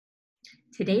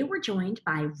Today, we're joined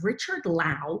by Richard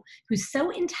Lau, who's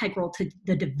so integral to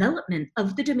the development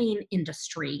of the domain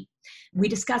industry. We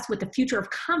discuss what the future of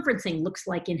conferencing looks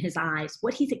like in his eyes,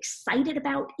 what he's excited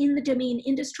about in the domain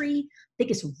industry,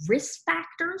 biggest risk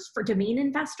factors for domain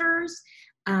investors,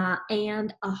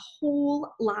 and a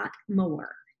whole lot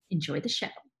more. Enjoy the show.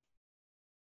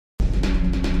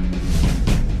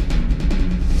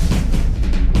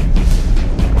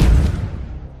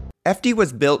 FD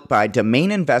was built by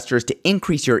domain investors to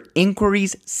increase your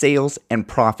inquiries, sales, and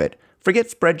profit. Forget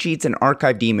spreadsheets and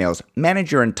archived emails.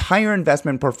 Manage your entire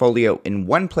investment portfolio in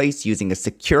one place using a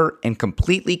secure and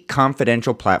completely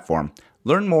confidential platform.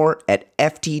 Learn more at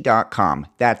FT.com.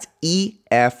 That's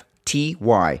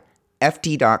EFTY,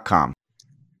 FT.com.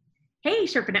 Hey,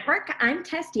 Sherpa Network. I'm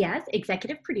Tess Diaz,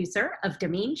 executive producer of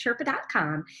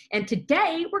DomainSherpa.com. And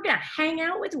today we're going to hang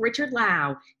out with Richard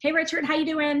Lau. Hey, Richard, how you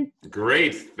doing?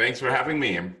 Great. Thanks for having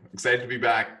me. I'm excited to be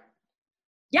back.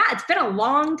 Yeah, it's been a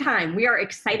long time. We are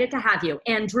excited to have you.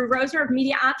 And Drew Roser of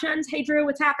Media Options. Hey, Drew,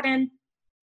 what's happening?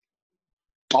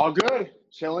 All good.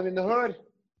 Chilling in the hood.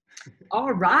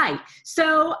 All right.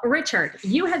 So, Richard,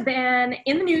 you have been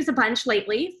in the news a bunch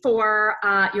lately for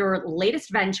your latest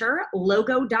venture,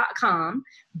 Logo.com.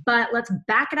 But let's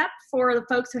back it up for the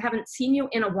folks who haven't seen you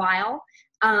in a while.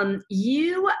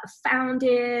 You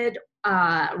founded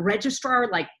Registrar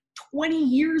like 20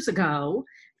 years ago,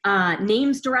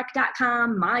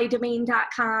 namesdirect.com,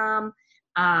 mydomain.com.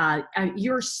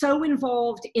 You're so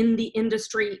involved in the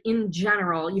industry in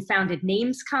general. You founded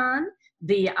NamesCon,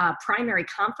 the primary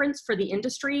conference for the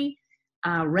industry.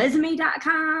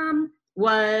 Resume.com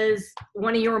was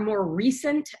one of your more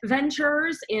recent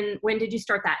ventures. When did you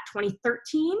start that?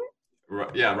 2013?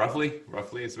 Yeah, roughly.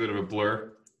 It's a bit of a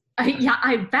blur. Yeah,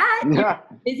 I bet. You're a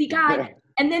busy guy.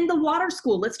 And then the Water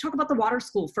School. Let's talk about the Water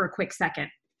School for a quick second.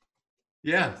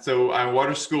 Yeah, so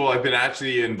Water School, I've been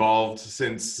actually involved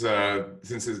since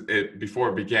before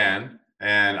it began,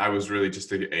 and I was really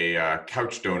just a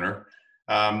couch donor.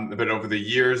 But over the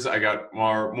years, I got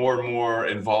more and more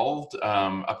involved,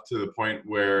 up to the point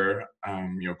where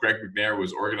Greg McNair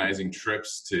was organizing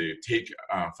trips to take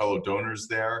fellow donors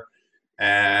there,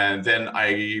 and then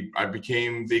I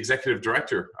became the executive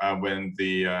director when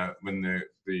the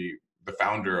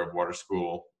founder of Water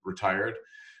School retired,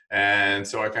 and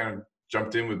so I kind of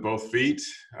jumped in with both feet,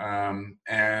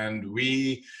 and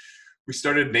we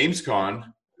started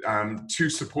NamesCon to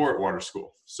support Water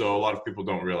School. So a lot of people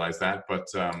don't realize that, but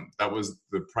that was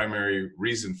the primary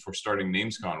reason for starting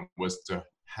NamesCon, was to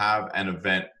have an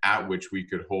event at which we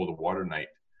could hold a water night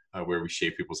where we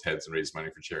shave people's heads and raise money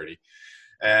for charity.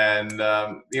 And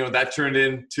that turned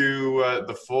into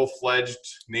the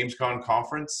full-fledged NamesCon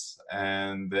conference,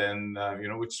 and then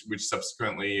which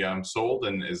subsequently sold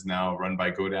and is now run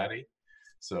by GoDaddy.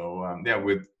 So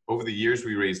over the years,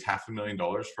 we raised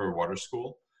 $500,000 for Water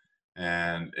School.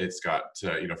 And it's got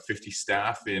 50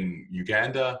 staff in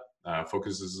Uganda,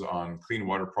 focuses on clean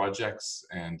water projects,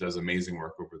 and does amazing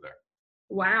work over there.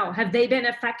 Wow. Have they been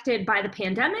affected by the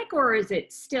pandemic, or is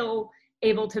it still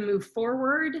able to move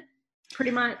forward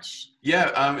pretty much?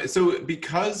 Yeah. So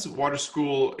because Water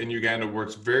School in Uganda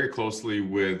works very closely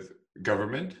with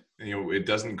government, it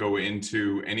doesn't go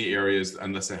into any areas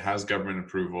unless it has government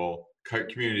approval,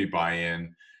 community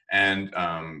buy-in, and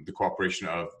the cooperation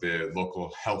of the local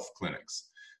health clinics.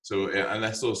 So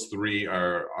unless those three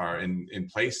are in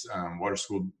place, Water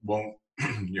School won't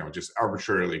just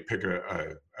arbitrarily pick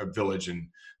a village and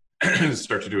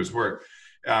start to do its work.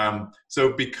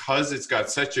 So because it's got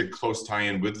such a close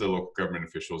tie-in with the local government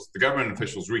officials, the government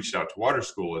officials reached out to Water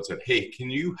School and said, hey, can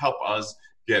you help us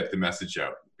get the message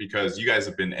out? Because you guys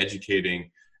have been educating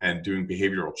and doing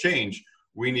behavioral change.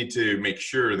 We need to make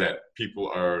sure that people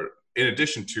are, in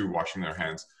addition to washing their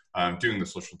hands, doing the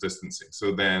social distancing.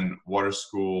 So then Water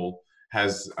School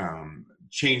has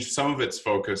changed some of its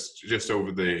focus just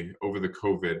over the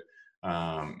COVID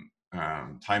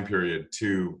time period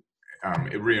to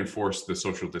reinforce the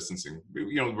social distancing.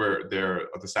 Where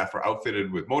the staff are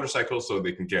outfitted with motorcycles so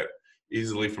they can get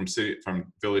easily from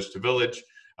village to village.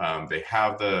 They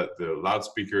have the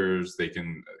loudspeakers. They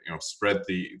can spread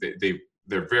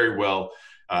they're very well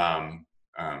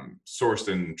sourced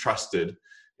and trusted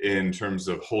in terms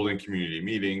of holding community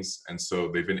meetings, and so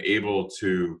they've been able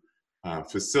to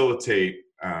facilitate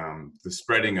the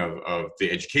spreading of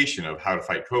the education of how to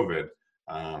fight COVID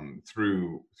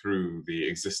through the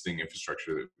existing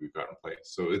infrastructure that we've got in place.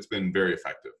 So it's been very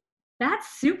effective.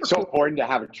 That's super so cool. Important to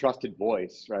have a trusted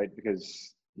voice, right?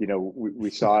 Because we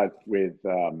saw it with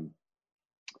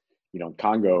in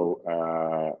Congo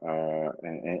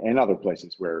and other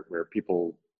places where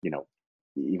people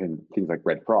even things like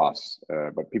Red Cross,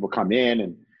 but people come in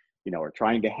and, are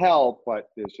trying to help, but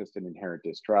there's just an inherent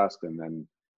distrust. And then,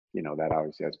 that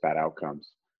obviously has bad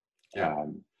outcomes. Yeah.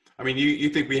 I mean, you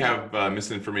think we have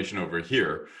misinformation over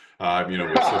here,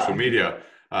 with social media.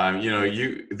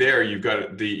 You've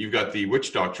got the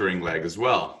witch doctoring leg as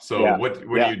well. So what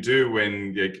do you do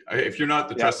when, if you're not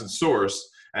the trusted source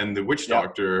and the witch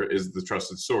doctor is the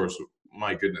trusted source?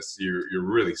 My goodness, you're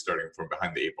really starting from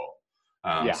behind the eight ball.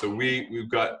 So we've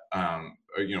got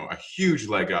a huge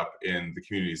leg up in the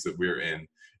communities that we're in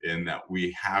that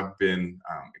we have been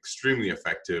extremely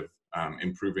effective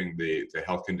improving the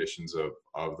health conditions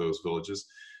of those villages.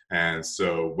 And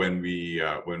so when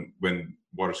when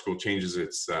Water School changes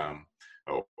its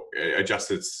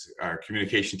adjusts its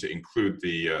communication to include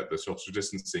the social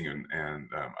distancing and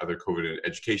other COVID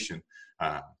education,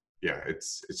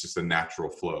 it's just a natural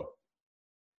flow.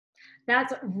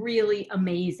 That's really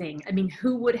amazing. I mean,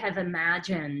 who would have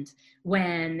imagined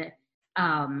when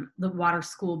the Water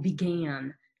School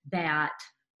began that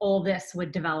all this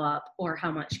would develop or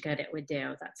how much good it would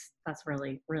do? That's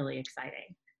really, really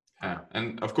exciting.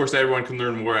 And of course, everyone can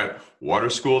learn more at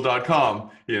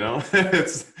waterschool.com.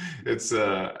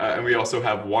 And we also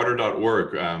have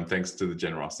water.org, thanks to the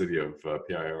generosity of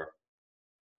PIR.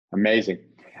 Amazing.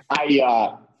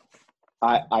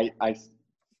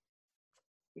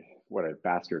 What a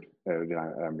bastard.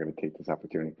 I'm going to take this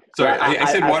opportunity. Sorry, I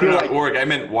said water.org. I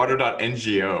meant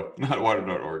water.ngo, not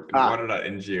water.org.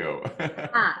 Water.ngo.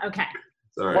 Okay.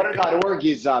 Sorry. Water.org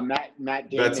is Matt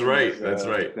Damon's, That's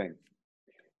right. Thing.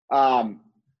 I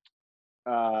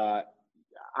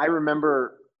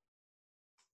remember,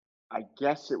 I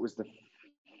guess it was the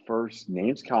first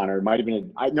NamesCon, or it might have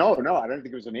been no, I don't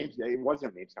think it was a Names. It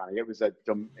wasn't a NamesCon. It was I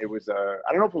don't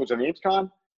know if it was a NamesCon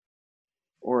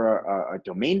or a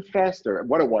domain fest or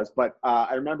what it was, but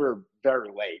I remember very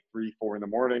late, 3-4 in the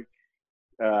morning,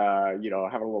 having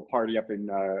a little party up in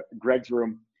Greg's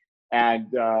room,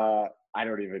 and I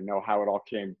don't even know how it all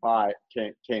came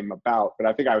about, but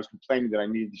I think I was complaining that I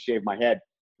needed to shave my head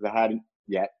because I hadn't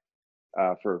yet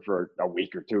for a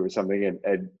week or two or something,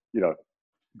 and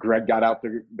Greg got out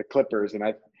the clippers, and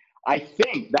I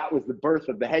think that was the birth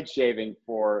of the head shaving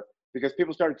because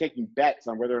people started taking bets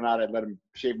on whether or not I'd let him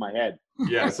shave my head.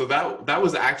 Yeah, so that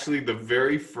was actually the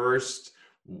very first,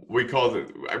 we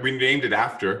named it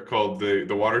after, called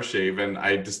the water shave. And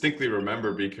I distinctly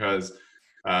remember because,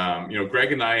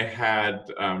 Greg and I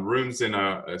had rooms in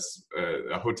a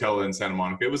hotel in Santa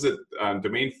Monica. It was at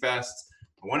Domain Fest,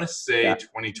 I want to say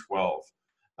 2012.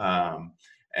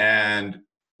 And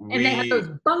they had those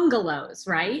bungalows,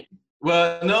 right?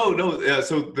 Well, no.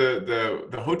 So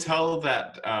the hotel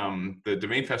that the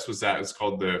Domain Fest was at is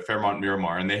called the Fairmont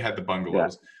Miramar, and they had the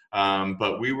bungalows. Yeah.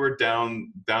 But we were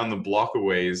down the block a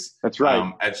ways. That's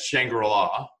right. At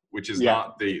Shangri-La, which is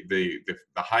not the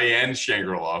high-end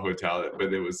Shangri-La hotel,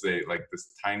 but it was this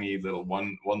tiny little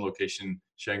one location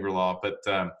Shangri-La. But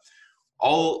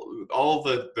all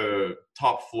the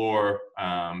top floor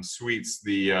suites,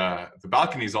 the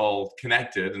balconies all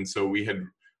connected, and so we had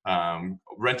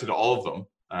rented all of them,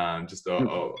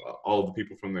 all of the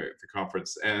people from the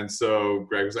conference. And so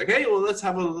Greg was like, hey, well, let's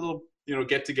have a little,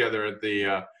 get together at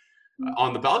the,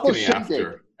 on the balcony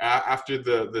after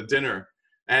the dinner.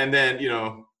 And then,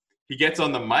 he gets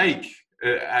on the mic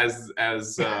as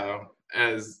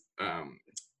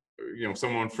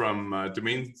someone from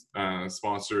Domain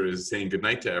sponsor is saying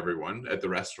goodnight to everyone at the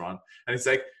restaurant. And he's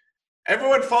like,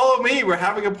 everyone follow me, we're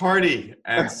having a party.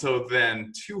 And so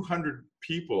then 200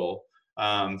 people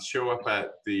show up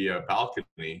at the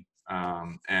balcony,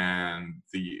 and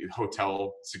the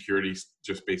hotel security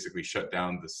just basically shut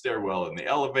down the stairwell and the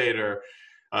elevator.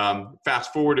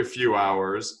 Fast forward a few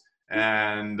hours,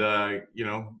 and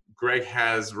Greg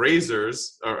has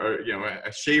razors, or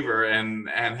a shaver, and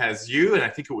has you, and I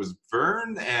think it was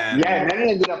Vern, and and then it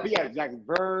ended up exactly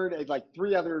Vern and like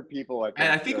 3 other people.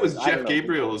 I think it was Jeff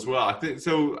Gabriel as well. I think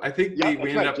we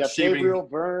ended up Jeff shaving. Gabriel,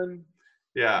 Vern.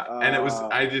 Yeah, and it was,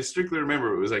 I just strictly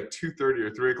remember it was like 2:30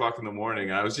 or 3 o'clock in the morning.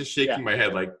 And I was just shaking my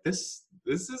head like, is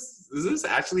this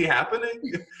actually happening?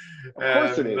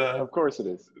 Of course it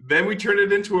is. Then we turned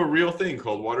it into a real thing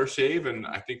called Water Shave, and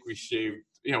I think we shaved,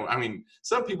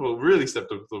 some people really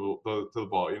stepped up to the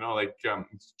ball, like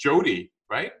Jody,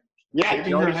 right? Yeah,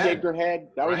 Jody shaved her head.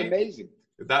 That was amazing.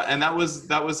 That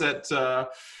was at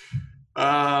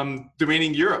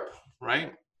Domaining Europe,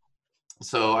 right?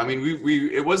 So,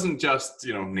 it wasn't just,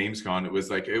 NamesCon.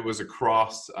 It was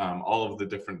across all of the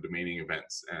different domaining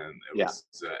events, and it was,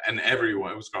 and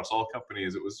everyone, it was across all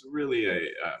companies. It was really an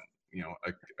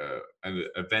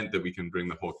event that we can bring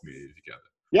the whole community together.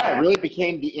 Yeah, it really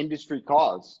became the industry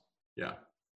cause. Yeah,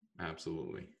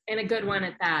 absolutely. And a good one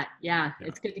at that. Yeah, Yeah.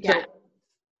 it's good to get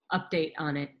update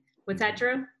on it. What's that,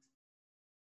 Drew?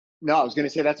 No, I was going to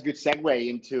say that's a good segue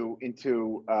into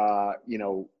you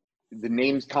know, the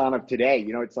NamesCon of today.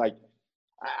 You know, it's like,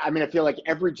 I mean, I feel like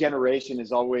every generation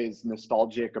is always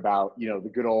nostalgic about, you know, the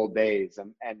good old days,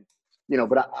 and you know,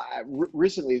 but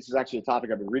recently this is actually a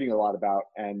topic I've been reading a lot about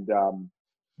and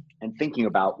thinking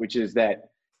about, which is that,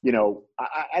 you know,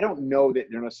 I don't know that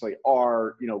there necessarily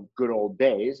are, you know, good old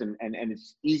days, and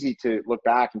it's easy to look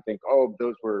back and think, oh,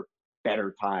 those were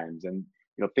better times, and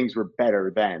you know, things were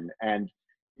better then, and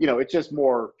you know, it's just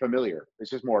more familiar, it's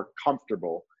just more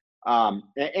comfortable,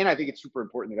 and I think it's super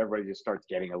important that everybody just starts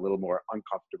getting a little more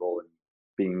uncomfortable and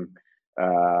being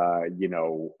you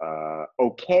know,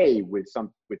 okay with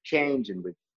change and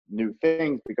with new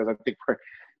things, because I think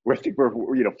we're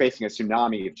you know, facing a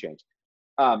tsunami of change.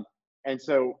 And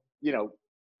so, you know,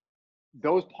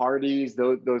 those parties,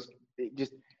 those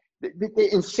just the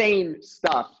insane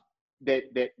stuff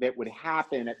that would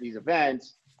happen at these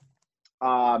events,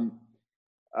 um,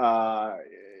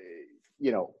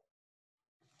 you know,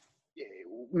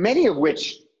 many of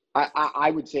which I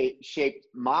would say shaped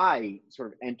my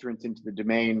sort of entrance into the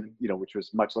domain, you know, which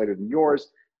was much later than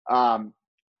yours.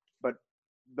 But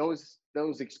those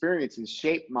experiences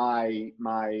shaped my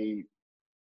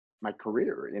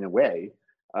career in a way.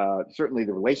 Certainly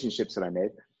the relationships that I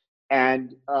made,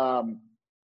 and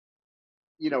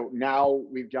you know, now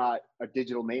we've got a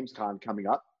digital NamesCon coming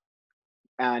up,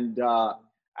 and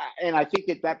I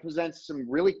think that presents some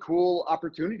really cool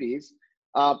opportunities,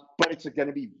 but it's going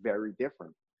to be very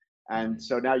different. And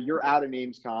so now you're out of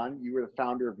NamesCon. You were the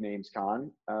founder of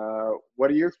NamesCon. What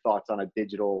are your thoughts on a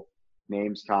digital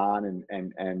NamesCon,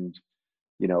 and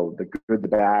you know, the good, the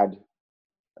bad?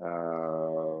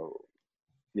 You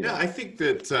know. I think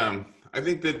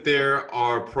that there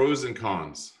are pros and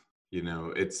cons. You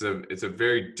know, it's a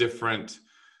very different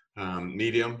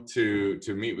medium to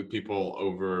meet with people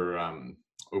over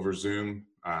Zoom.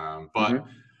 But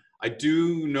I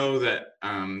do know that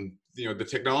you know, the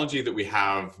technology that we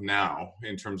have now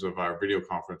in terms of our video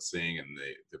conferencing and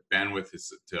the bandwidth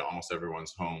is to almost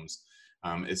everyone's homes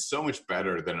is so much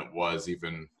better than it was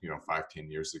even, you know, 5-10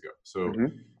 years ago. So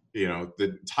you know,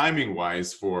 the timing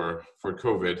wise for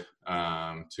COVID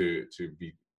to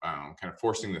be kind of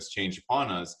forcing this change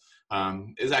upon us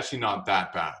is actually not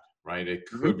that bad, right? It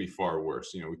could be far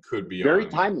worse. You know, we could be very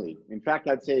timely. In fact,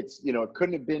 I'd say it's, you know, it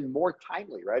couldn't have been more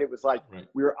timely, right? It was like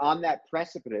we were on that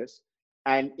precipice,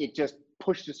 and it just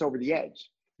pushed us over the edge.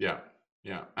 Yeah.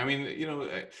 I mean, you know,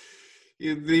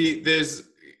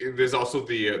 there's also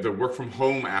the work from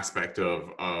home aspect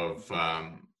of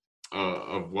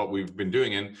what we've been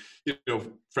doing. And, you know,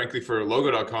 frankly, for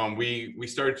Logo.com, we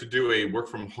started to do a work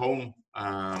from home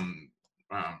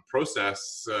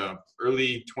process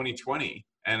early 2020,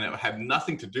 and it had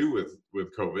nothing to do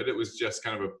with COVID. It was just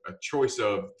kind of a choice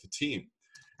of the team.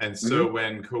 And so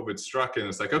when COVID struck and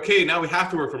it's like, okay, now we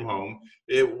have to work from home,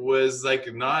 it was like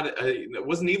it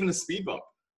wasn't even a speed bump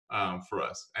for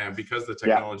us. And because the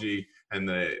technology and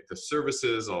the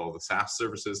services, all the SaaS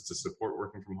services to support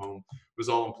working from home was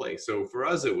all in place. So for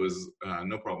us, it was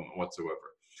no problem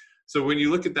whatsoever. So when you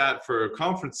look at that for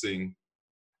conferencing,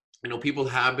 you know, people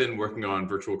have been working on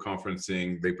virtual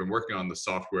conferencing. They've been working on the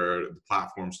software, the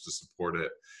platforms to support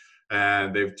it.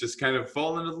 And they've just kind of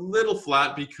fallen a little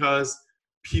flat because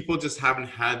people just haven't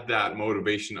had that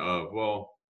motivation of, well,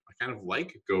 I kind of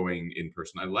like going in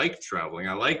person. I like traveling.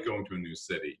 I like going to a new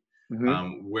city.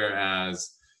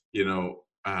 Whereas, you know,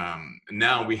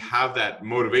 now we have that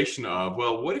motivation of,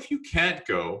 well, what if you can't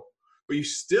go, but you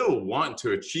still want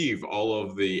to achieve all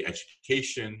of the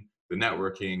education, the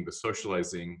networking, the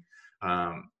socializing.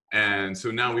 And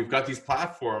so now we've got these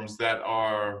platforms that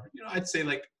are, you know, I'd say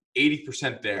like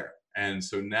 80% there. And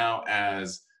so now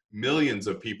as millions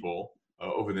of people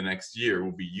over the next year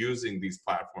will be using these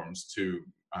platforms to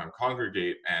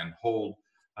congregate and hold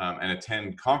and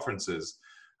attend conferences,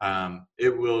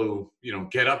 it will, you know,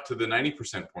 get up to the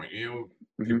 90% point. You know,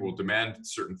 people will demand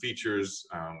certain features.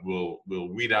 We'll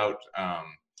weed out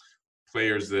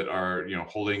players that are, you know,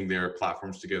 holding their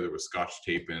platforms together with Scotch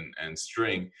tape and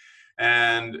string,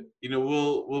 and you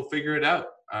know, we'll figure it out.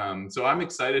 So I'm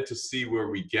excited to see where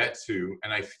we get to,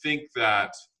 and I think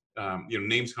that you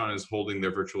know, NamesCon is holding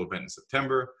their virtual event in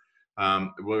September.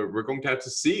 We're going to have to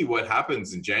see what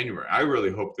happens in January. I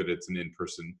really hope that it's an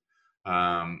in-person,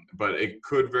 but it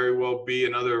could very well be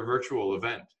another virtual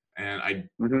event. And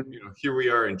you know, here we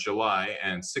are in July,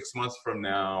 and 6 months from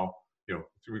now, you know,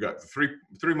 we got the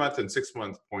 3 month and 6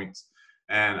 month points.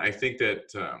 And I think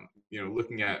that you know,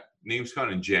 looking at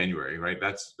NamesCon in January, right?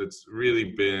 That's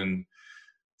really been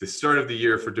the start of the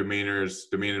year for domainers,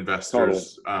 domain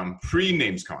investors,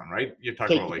 pre-NamesCon, right? You're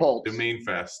talking about like Domain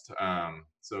Fest.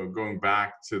 So going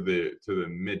back to the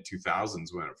mid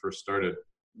 2000s when it first started,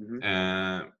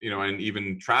 and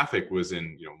even traffic was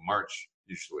in March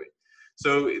usually.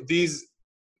 So the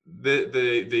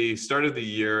start of the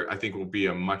year, I think, will be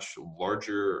a much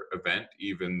larger event,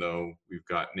 even though we've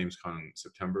got NamesCon in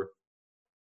September.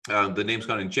 The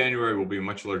NamesCon in January will be a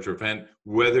much larger event,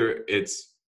 whether it's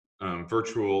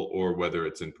virtual or whether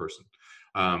it's in person.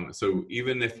 So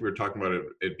even if we're talking about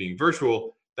it being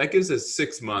virtual, that gives us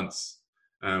 6 months.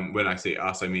 When I say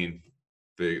us, I mean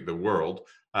the world,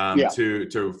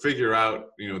 to figure out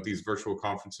these virtual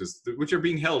conferences, which are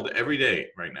being held every day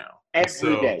right now.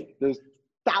 Every day, there's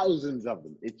thousands of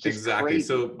them. It's just crazy.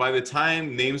 So by the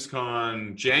time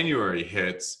NamesCon January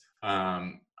hits,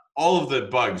 all of the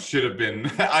bugs should have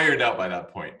been ironed out by that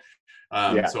point.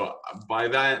 So by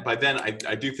then,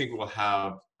 I do think we'll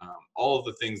have all of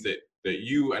the things that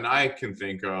you and I can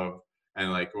think of,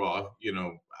 and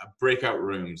breakout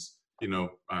rooms,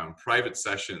 private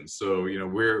sessions. So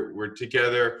we're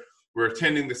together, we're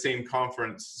attending the same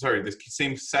the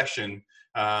same session,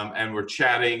 and we're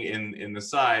chatting in the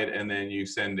side, and then you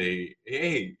send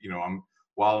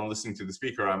while I'm listening to the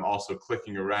speaker, I'm also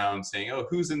clicking around saying, oh,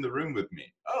 who's in the room with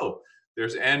me? Oh,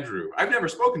 there's Andrew. I've never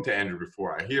spoken to Andrew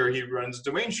before. I hear he runs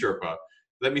Domain Sherpa.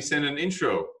 Let me send an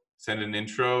intro.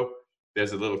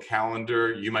 There's a little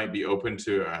calendar. You might be open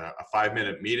to a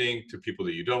 5-minute meeting to people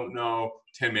that you don't know,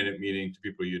 10-minute meeting to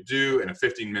people you do, and a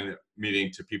 15-minute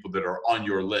meeting to people that are on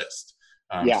your list,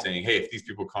 saying, hey, if these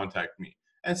people contact me.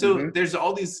 And so there's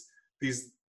all these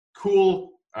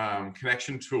cool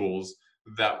connection tools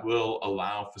that will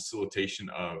allow facilitation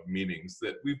of meetings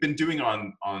that we've been doing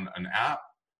on an app,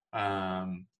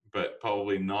 but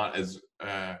probably not as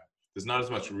there's not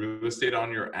as much real estate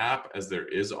on your app as there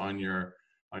is on your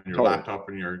laptop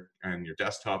and your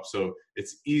desktop. So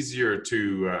it's easier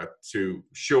to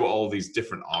show all these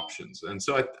different options. And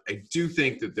so I do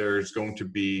think that there's going to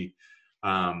be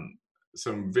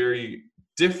some very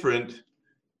different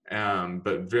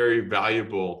but very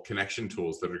valuable connection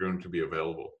tools that are going to be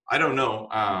available. I don't know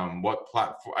what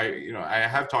platform. I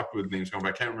have talked with NamesCon, but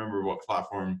I can't remember what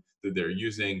platform that they're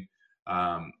using,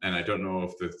 and I don't know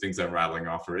if the things I'm rattling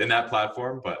off are in that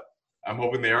platform. But I'm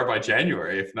hoping they are by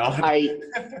January. If not,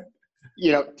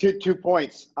 2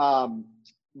 points.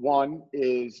 One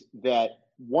is that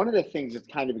one of the things that's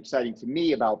kind of exciting to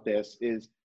me about this is,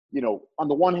 on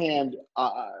the one hand,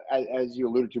 as you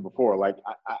alluded to before, like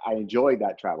I enjoy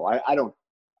that travel.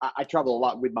 I travel a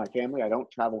lot with my family. I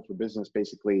don't travel for business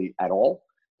basically at all.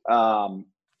 I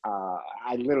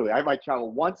might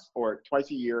travel once or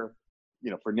twice a year,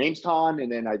 for NamesCon,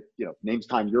 and then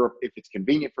NamesCon Europe if it's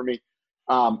convenient for me.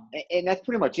 And that's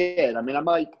pretty much it. I mean, I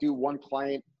might do one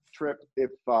client trip if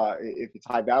it's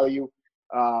high value.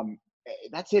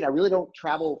 That's it. I really don't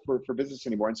travel for business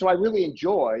anymore. And so I really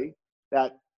enjoy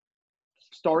that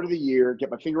start of the year, get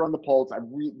my finger on the pulse. I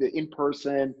read the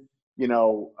in-person,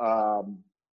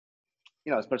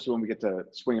 especially when we get to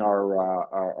swing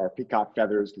our peacock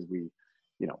feathers because we,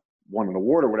 won an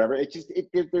award or whatever. It just,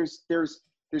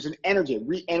 there's an energy. It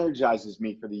re-energizes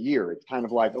me for the year. It's kind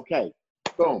of like, okay,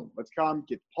 boom, let's come,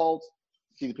 get the pulse,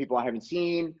 see the people I haven't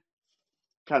seen,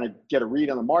 kind of get a read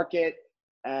on the market,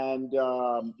 and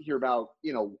hear about,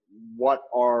 what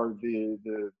are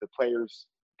the players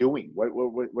doing?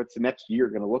 What's the next year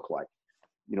going to look like?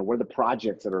 What are the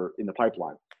projects that are in the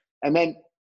pipeline? And then,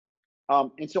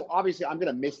 and so obviously I'm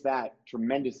going to miss that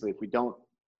tremendously if we don't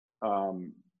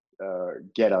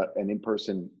get an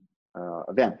in-person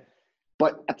event.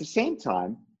 But at the same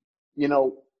time,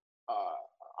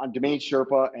 on Domain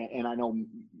Sherpa, and I know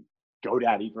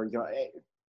GoDaddy, for example,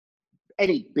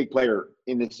 any big player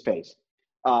in this space,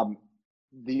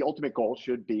 the ultimate goal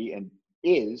should be and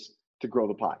is to grow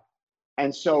the pie.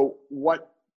 And so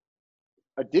what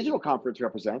a digital conference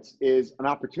represents is an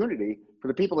opportunity for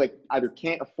the people that either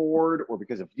can't afford, or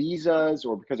because of visas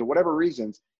or because of whatever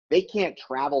reasons, they can't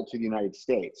travel to the United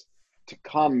States to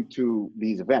come to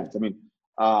these events. I mean,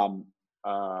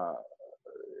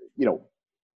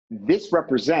 this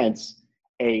represents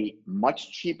a much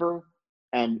cheaper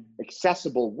and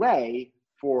accessible way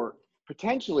for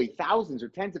potentially thousands or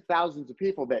tens of thousands of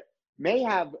people that may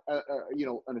have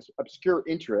an obscure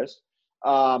interest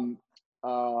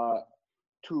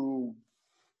to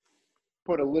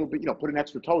put a little bit, put an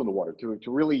extra toe in the water to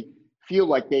really feel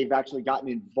like they've actually gotten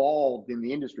involved in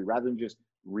the industry rather than just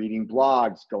reading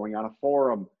blogs, going on a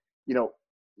forum,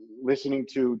 listening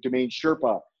to Domain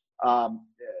Sherpa.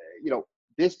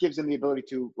 This gives them the ability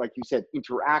to, like you said,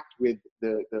 interact with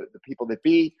the people that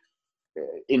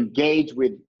engage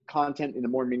with content in a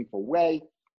more meaningful way.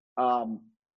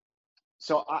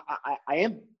 So I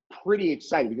am pretty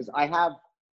excited because I have,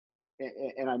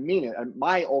 and I mean it,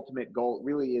 my ultimate goal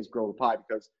really is grow the pie,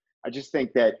 because I just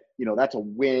think that, you know, that's a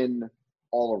win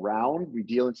all around. We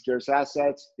deal in scarce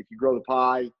assets. If you grow the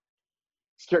pie,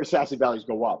 scarce asset values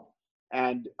go up.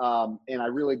 And I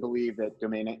really believe that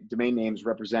domain names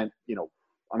represent, you know,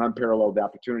 an unparalleled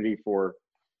opportunity for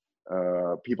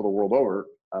people the world over.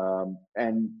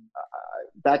 And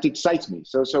that excites me.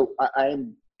 So I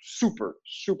am super,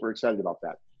 super excited about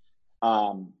that.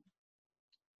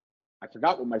 I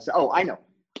forgot what I know.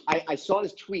 I saw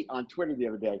this tweet on Twitter the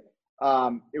other day.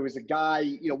 It was a guy,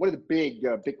 you know, one of the big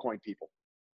Bitcoin people.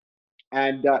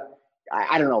 And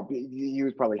I don't know, he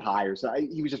was probably high or so.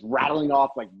 He was just rattling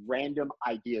off like random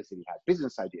ideas that he had,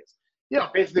 business ideas. You know,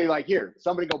 basically like, here,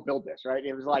 somebody go build this, right?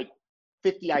 It was like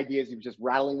 50 ideas. He was just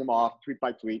rattling them off tweet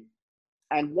by tweet.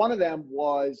 And one of them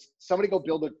was somebody go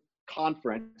build a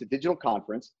conference, a digital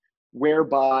conference,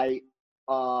 whereby,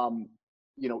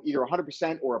 you know, either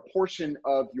 100% or a portion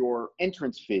of your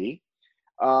entrance fee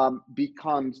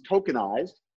becomes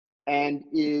tokenized and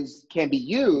can be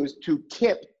used to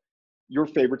tip your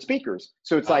favorite speakers.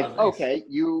 So it's like, nice. Okay,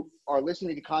 you are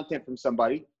listening to content from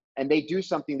somebody and they do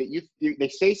something that they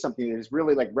say something that is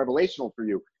really like revelational for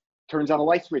you, turns on a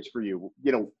light switch for you.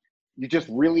 You know, you just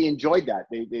really enjoyed that.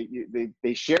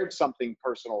 They shared something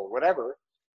personal or whatever.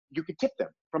 You could tip them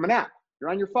from an app. You're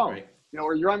on your phone, right. You know,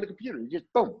 or you're on the computer. You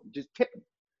just boom, you just tip them.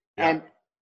 Yeah. And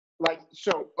like,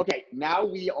 so, okay, now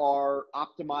we are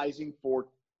optimizing for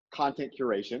content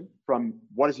curation from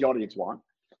what does the audience want.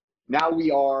 Now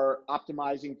we are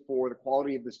optimizing for the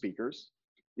quality of the speakers.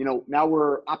 You know, now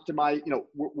we're optimizing, you know,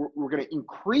 we're going to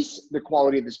increase the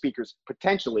quality of the speakers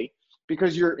potentially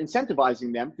because you're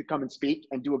incentivizing them to come and speak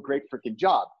and do a great freaking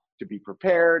job, to be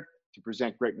prepared, to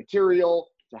present great material,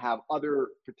 to have other,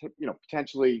 you know,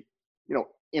 potentially, you know,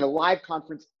 in a live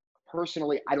conference,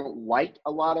 personally, I don't like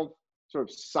a lot of sort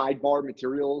of sidebar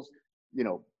materials, you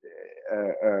know,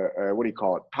 what do you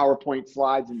call it? PowerPoint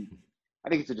slides. And I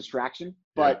think it's a distraction,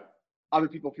 but other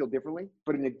people feel differently.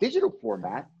 But in a digital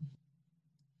format,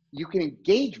 you can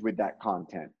engage with that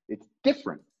content. It's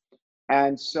different.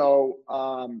 And so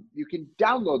you can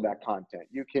download that content.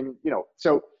 You can, you know,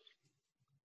 so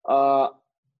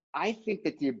I think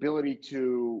that the ability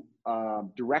to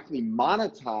directly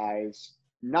monetize,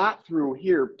 not through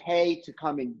here, pay to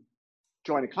come and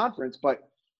join a conference, but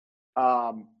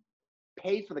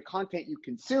pay for the content you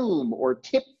consume or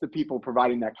tip the people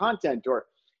providing that content, or,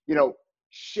 you know,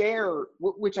 share,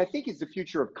 which I think is the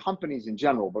future of companies in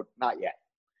general, but not yet.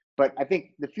 But I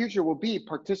think the future will be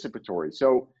participatory.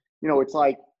 So, you know, it's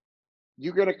like,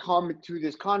 you're going to come to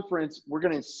this conference, we're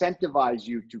going to incentivize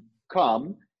you to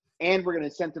come, and we're going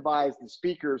to incentivize the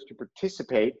speakers to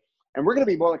participate. And we're going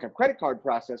to be more like a credit card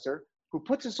processor who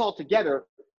puts us all together,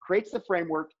 creates the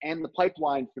framework and the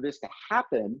pipeline for this to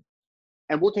happen.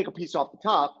 And we'll take a piece off the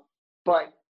top,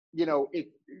 but, you know,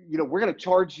 we're going to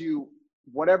charge you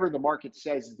whatever the market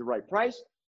says is the right price.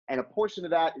 And a portion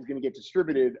of that is going to get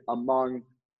distributed among,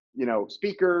 you know,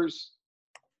 speakers,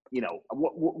 you know,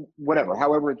 whatever,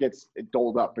 however it gets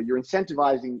doled up, but you're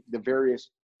incentivizing the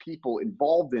various people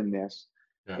involved in this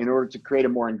in order to create a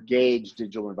more engaged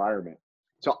digital environment.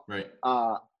 So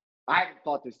I haven't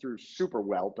thought this through super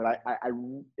well, but I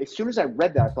as soon as I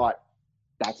read that, I thought,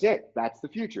 that's it. That's the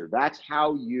future. That's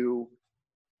how you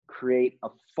create a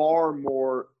far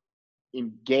more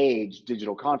engaged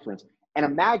digital conference. And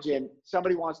imagine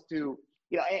somebody wants to,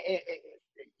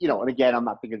 you know, and again, I'm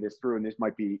not thinking this through, and this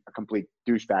might be a complete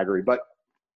douchebaggery, but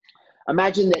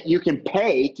imagine that you can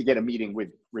pay to get a meeting with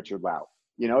Richard Lau.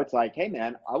 You know, it's like, hey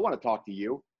man, I want to talk to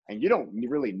you, and you don't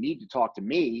really need to talk to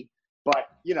me, but,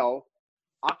 you know,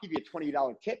 I'll give you a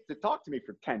 $20 tip to talk to me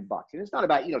for $10. And it's not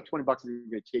about, you know, $20 is going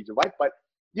to change your life, but,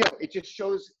 you know, it just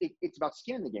shows it's about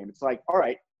skin in the game. It's like, all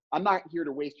right, I'm not here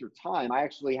to waste your time. I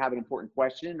actually have an important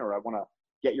question, or I want to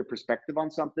get your perspective on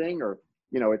something, or,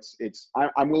 you know,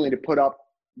 I'm willing to put up,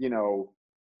 you know,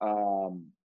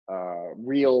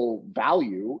 real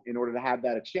value in order to have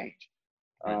that exchange.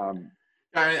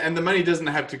 And the money doesn't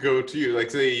have to go to you.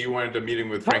 Like, say you wanted a meeting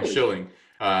with Frank Schilling,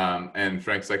 and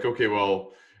Frank's like, okay,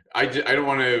 well, I don't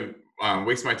want to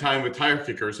waste my time with Tire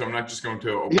Kicker, so I'm not just going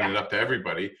to open it up to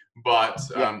everybody. But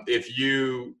if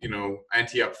you know,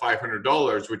 ante up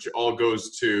 $500, which all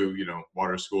goes to, you know,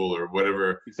 Water School or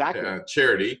whatever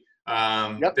charity,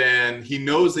 then he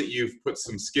knows that you've put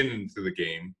some skin into the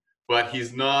game, but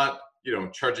he's not, you know,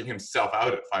 charging himself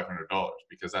out at $500,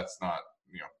 because that's not,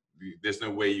 you know, there's no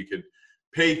way you could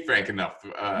pay Frank enough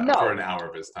for an hour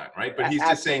of his time, right? But he's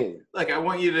just saying, look, I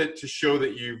want you to show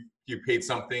that you paid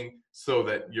something so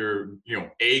that you're,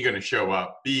 A, going to show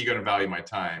up, B, going to value my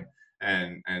time,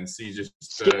 and C, just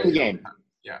skin in the game.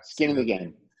 Yeah, skin in the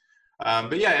game.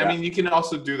 But yeah, I mean, you can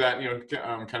also do that,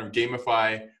 kind of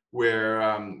gamify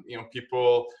where,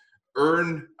 people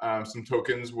earn some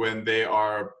tokens when they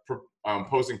are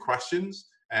posing questions,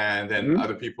 and then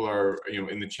other people are,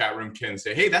 in the chat room can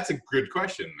say, hey, that's a good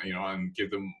question, and give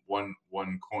them one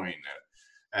coin.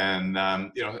 And,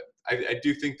 I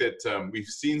do think that we've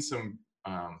seen some,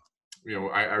 at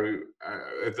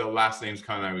the last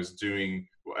NamesCon, I was doing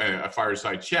a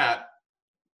fireside chat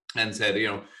and said,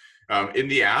 in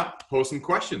the app, post some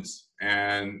questions.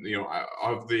 And,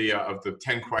 of the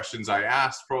 10 questions I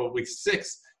asked, probably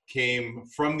 6 came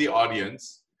from the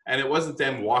audience. And it wasn't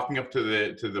them walking up to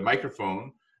the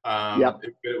microphone.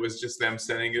 It was just them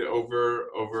sending it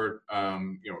over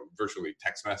virtually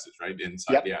text message, right,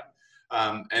 inside the app.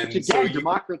 And which again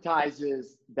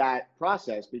democratizes that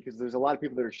process, because there's a lot of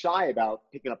people that are shy about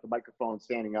picking up the microphone,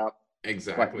 standing up,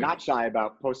 but not shy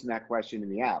about posting that question in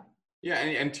the app. Yeah,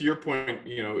 and to your point,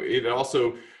 it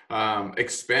also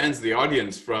expands the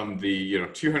audience from the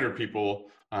 200 people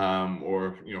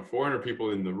or 400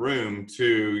 people in the room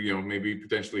to maybe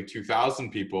potentially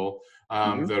 2,000 people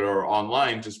that are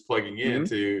online just plugging in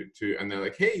to and they're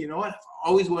like, hey, you know what? I've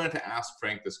always wanted to ask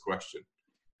Frank this question.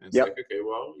 And it's like, okay,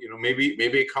 well, maybe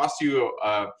it costs you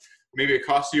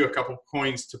a couple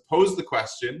points to pose the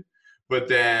question, but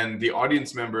then the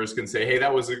audience members can say, hey,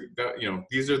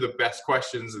 these are the best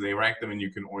questions, and they rank them, and you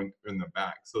can earn them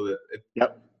back, so that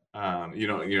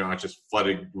you're not just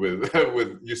flooded with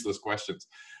with useless questions.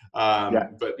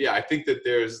 But yeah, I think that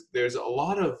there's a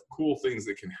lot of cool things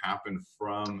that can happen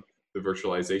from the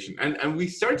virtualization, and we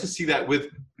start to see that with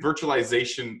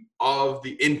virtualization of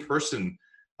the in-person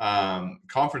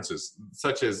conferences,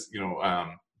 such as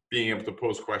being able to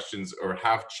pose questions or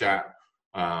have chat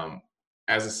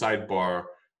as a sidebar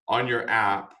on your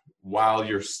app while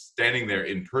you're standing there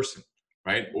in person,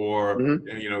 right? Or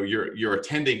you're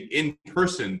attending in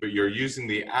person, but you're using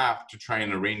the app to try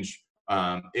and arrange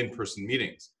in-person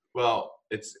meetings. Well,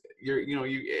 it's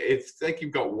like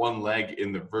you've got one leg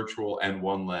in the virtual and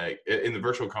one leg in the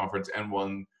virtual conference and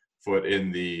one foot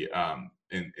in the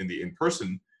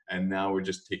in-person. And now we're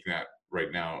just taking that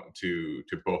right now to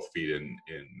both feet in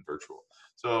virtual.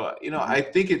 So, I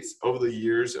think it's over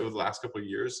the last couple of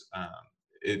years,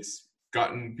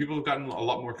 people have gotten a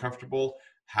lot more comfortable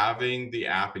having the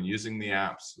app and using the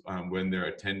apps when they're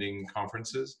attending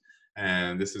conferences.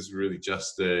 And this is really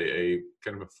just a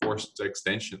kind of a forced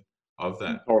extension of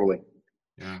that. Totally.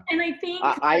 Yeah. And I think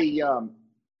sorry,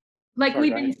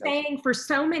 we've been saying for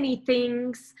so many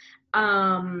things,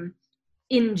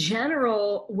 in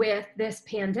general with this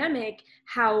pandemic,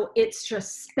 how it's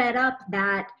just sped up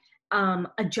that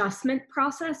adjustment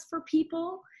process for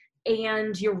people.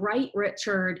 And you're right,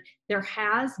 Richard, there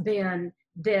has been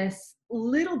this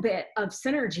little bit of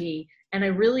synergy. And I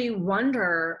really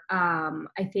wonder,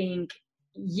 I think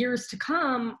years to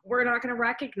come, we're not going to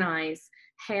recognize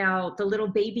how the little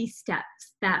baby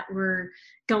steps that were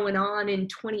going on in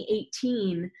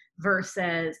 2018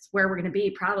 versus where we're going to be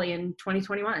probably in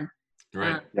 2021.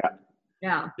 Right.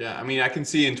 Yeah. I mean, I can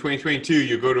see in 2022,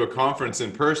 you go to a conference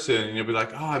in person and you'll be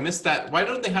like, oh, I missed that. Why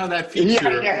don't they have that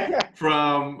feature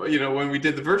from, when we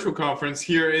did the virtual conference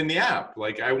here in the app?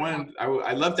 Like I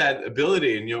love that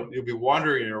ability, and you'll be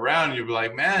wandering around and you'll be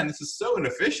like, man, this is so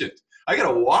inefficient. I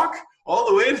got to walk all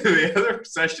the way to the other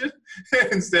session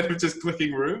instead of just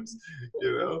clicking rooms,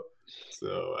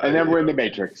 So. And then we're in the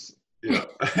Matrix. Yeah,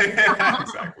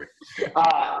 exactly.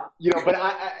 But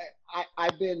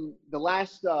I've been the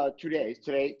last 2 days,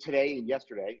 today and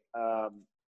yesterday.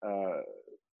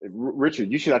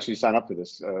 Richard, you should actually sign up for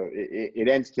this. It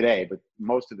ends today, but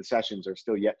most of the sessions are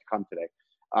still yet to come today.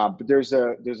 But there's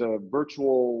a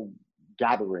virtual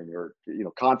gathering or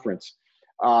conference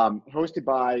hosted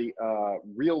by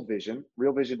Real Vision.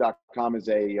 RealVision.com is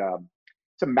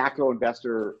it's a macro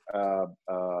investor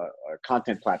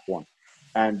content platform,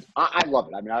 and I love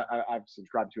it. I mean, I've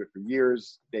subscribed to it for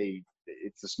years.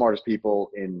 It's the smartest people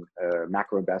in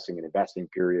macro investing and investing,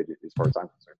 period, as far as I'm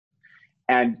concerned.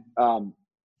 And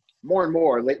more and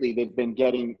more lately, they've been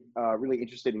getting really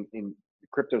interested in the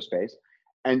crypto space.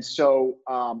 And so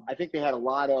I think they had a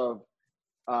lot of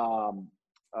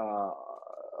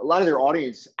their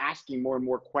audience asking more and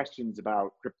more questions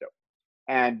about crypto,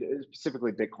 and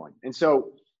specifically Bitcoin. And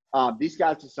so these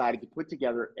guys decided to put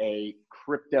together a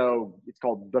crypto, it's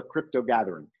called the Crypto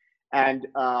Gathering. And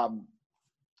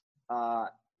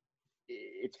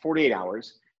it's 48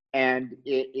 hours, and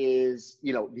it is,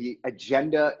 the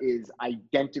agenda is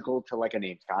identical to like a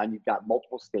NamesCon. You've got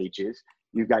multiple stages.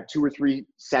 You've got 2 or 3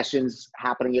 sessions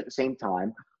happening at the same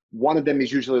time. One of them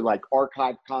is usually like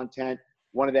archived content.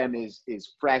 One of them is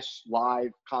fresh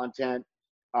live content.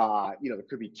 There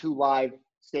could be 2 live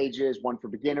stages, one for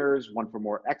beginners, one for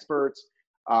more experts.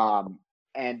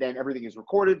 And then everything is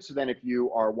recorded. So then if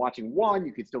you are watching one,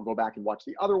 you can still go back and watch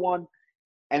the other one.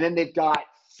 And then they've got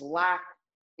Slack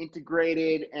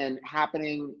integrated and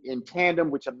happening in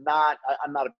tandem, which I'm not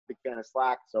a big fan of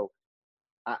Slack. So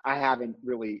I haven't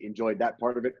really enjoyed that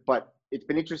part of it, but it's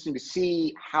been interesting to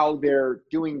see how they're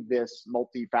doing this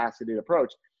multifaceted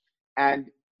approach. And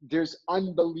there's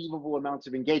unbelievable amounts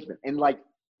of engagement. And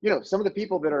some of the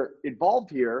people that are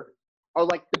involved here are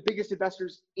like the biggest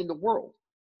investors in the world.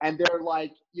 And they're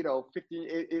like,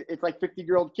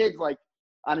 50-year-old kids, like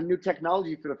on a new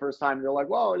technology for the first time. They're like,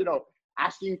 whoa,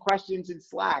 asking questions in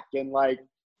Slack and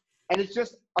it's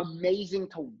just amazing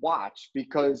to watch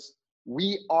because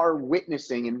we are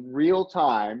witnessing in real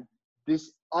time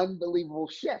this unbelievable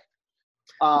shift.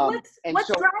 What's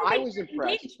so driving I was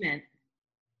impressed. Engagement?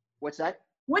 What's that?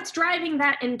 What's driving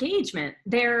that engagement?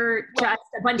 They're just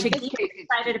a bunch of geeks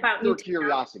excited about new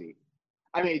curiosity.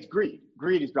 I mean, it's greed.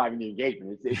 Greed is driving the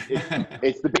engagement.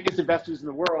 It's the biggest investors in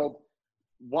the world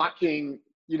watching,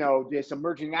 this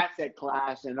emerging asset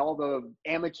class and all the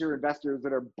amateur investors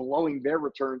that are blowing their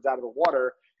returns out of the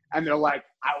water. And they're like,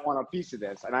 I want a piece of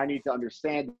this. And I need to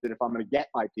understand that if I'm going to get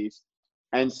my piece.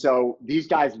 And so these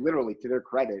guys literally, to their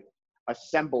credit,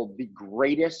 assembled the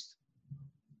greatest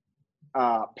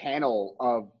panel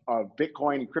of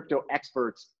Bitcoin and crypto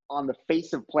experts on the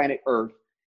face of planet Earth,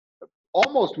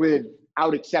 almost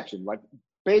without exception. Like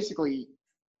basically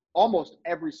almost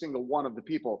every single one of the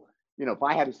people, if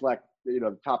I had to select,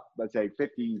 the top, let's say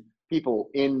 50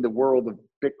 people in the world of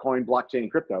Bitcoin, blockchain,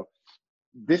 and crypto,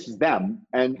 this is them.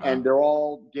 And they're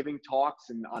all giving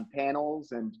talks and on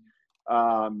panels and,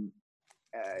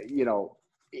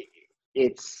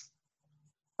 it's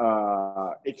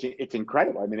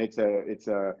incredible. I mean,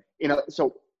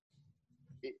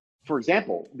 for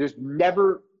example, there's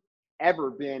never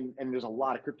ever been, and there's a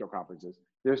lot of crypto conferences,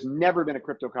 there's never been a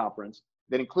crypto conference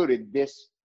that included this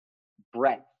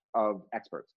breadth of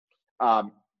experts.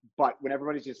 But when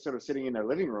everybody's just sort of sitting in their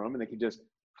living room and they can just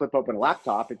flip open a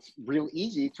laptop, it's real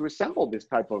easy to assemble this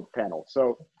type of panel.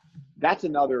 So that's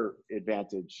another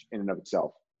advantage in and of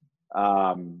itself.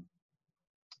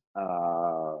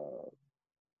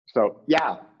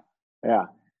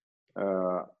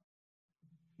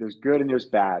 There's good and there's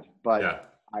bad, but yeah.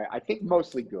 I think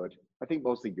mostly good.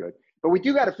 But we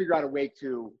do got to figure out a way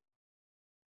to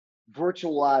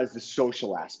virtualize the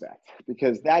social aspect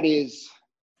because that is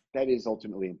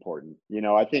ultimately important.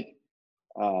 I think,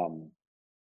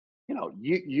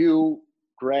 you,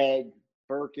 Greg,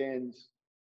 Birkins,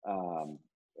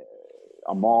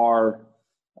 Amar,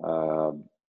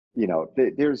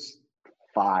 there's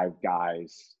 5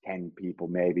 guys, 10 people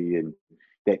maybe, and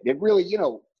that really,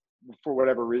 for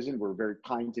whatever reason, were very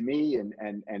kind to me and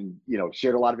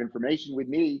shared a lot of information with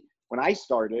me when I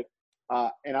started.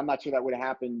 And I'm not sure that would have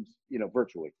happened,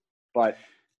 virtually. But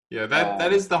yeah,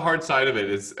 that is the hard side of it.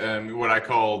 Is what I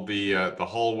call the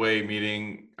hallway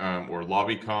meeting or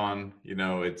LobbyCon.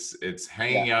 It's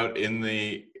hanging out in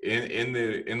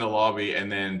the lobby, and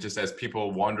then just as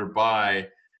people wander by,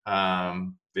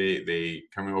 they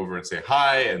come over and say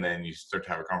hi, and then you start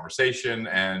to have a conversation.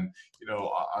 And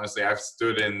honestly, I've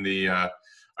stood in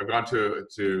I've gone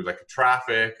to like a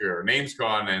traffic or a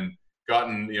NamesCon and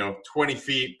gotten 20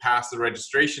 feet past the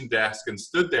registration desk and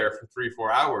stood there for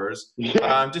 3-4 hours,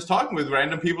 just talking with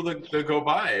random people that go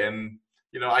by. And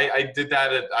I did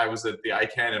that I was at the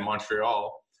ICANN in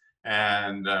Montreal,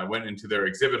 and went into their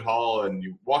exhibit hall, and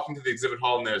you walk into the exhibit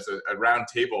hall and there's a round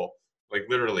table, like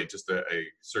literally just a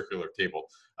circular table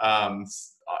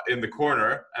in the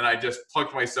corner, and I just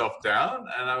plugged myself down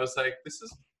and I was like, this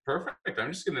is perfect.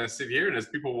 I'm just gonna sit here, and as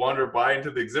people wander by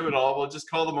into the exhibit hall, we'll just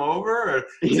call them over or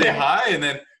say hi, and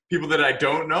then people that I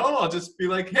don't know, I'll just be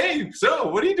like, hey, so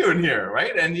what are you doing here,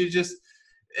 right? And it's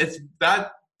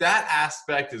that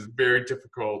aspect is very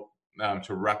difficult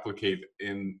to replicate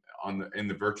in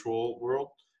the virtual world.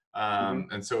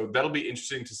 And so that'll be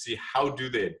interesting to see how do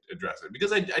they address it,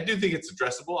 because I do think it's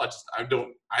addressable. I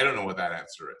don't know what that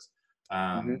answer is.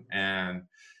 And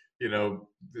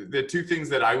the 2 things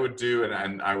that I would do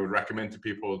and I would recommend to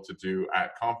people to do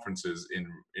at conferences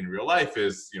in real life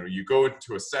is, you go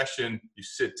into a session, you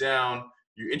sit down,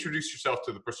 you introduce yourself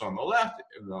to the person on the left,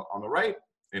 on the right,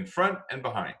 in front and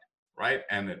behind, right?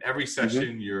 And at every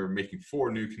session, you're making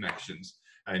 4 new connections,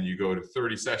 and you go to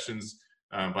 30 sessions.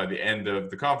 By the end of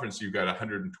the conference, you've got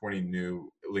 120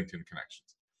 new LinkedIn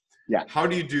connections. Yeah. How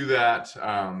do you do that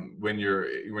when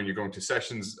you're going to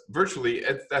sessions virtually?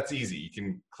 That's easy. You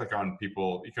can click on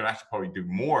people. You can actually probably do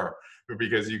more,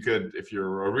 because you could, if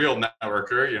you're a real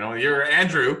networker, you're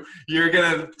Andrew, you're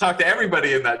gonna talk to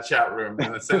everybody in that chat room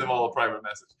and send them all a private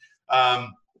message.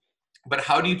 But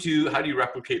how do you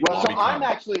replicate? Well, so I'm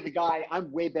actually the guy.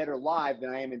 I'm way better live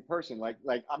than I am in person. Like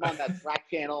I'm on that Slack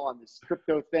channel on this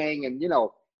crypto thing, and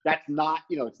that's not,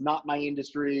 it's not my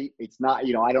industry. It's not,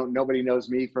 nobody knows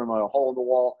me from a hole in the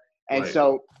wall. And right.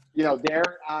 So,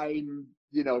 there I'm,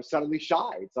 suddenly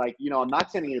shy. It's like, I'm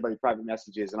not sending anybody private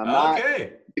messages, and I'm not,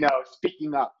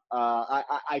 speaking up.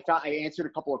 I thought I answered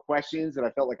a couple of questions that I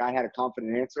felt like I had a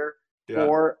confident answer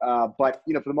for. But,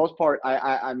 for the most part,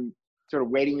 I'm sort of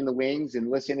waiting in the wings and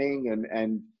listening.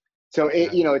 And so,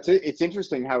 it's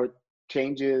interesting how it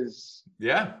changes.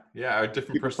 Yeah.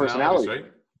 Different personalities, right?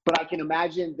 But I can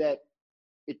imagine that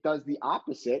it does the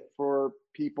opposite for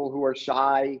people who are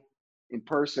shy in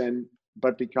person,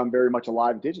 but become very much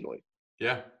alive digitally.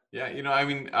 Yeah.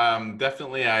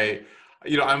 Definitely.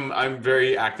 I'm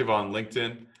very active on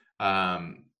LinkedIn,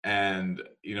 and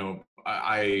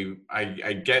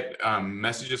I get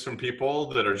messages from people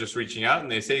that are just reaching out,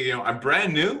 and they say, I'm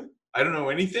brand new, I don't know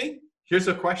anything. Here's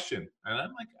a question, and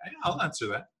I'm like, I'll answer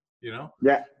that. Yeah.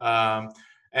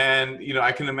 And,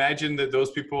 I can imagine that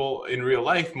those people in real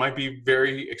life might be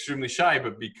extremely shy,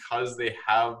 but because they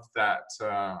have that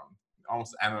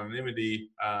almost anonymity,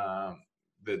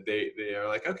 that they are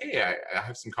like, okay, I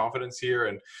have some confidence here.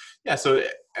 And so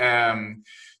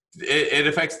it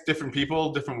affects different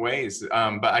people different ways.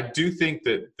 But I do think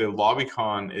that the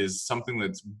LobbyCon is something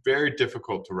that's very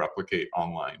difficult to replicate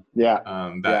online. Yeah.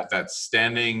 That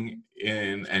standing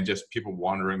in and just people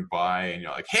wandering by, and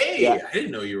you're like, hey, I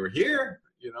didn't know you were here.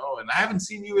 And I haven't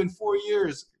seen you in 4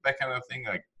 years, that kind of thing,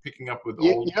 like picking up with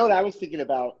old. You know what I was thinking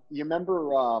about? You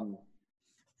remember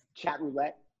chat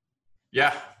roulette?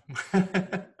 Yeah.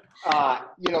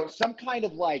 Some kind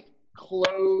of like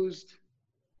closed,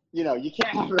 you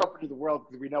can't have it open to the world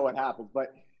because we know what happens,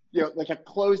 but, like a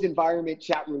closed environment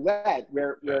chat roulette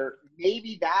where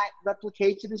maybe that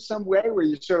replicates it in some way where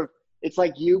you sort of, it's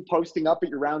like you posting up at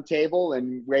your round table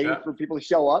and waiting for people to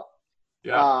show up.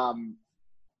 Yeah.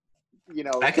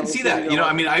 I can see that.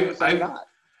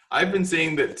 I've been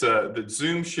saying that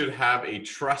Zoom should have a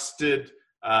trusted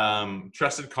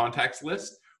contacts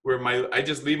list where I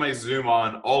just leave my Zoom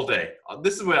on all day.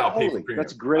 This is what I'll pay for premium.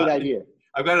 That's a great idea.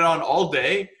 I've got it on all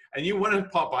day, and you want to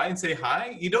pop by and say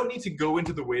hi. You don't need to go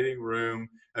into the waiting room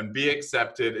and be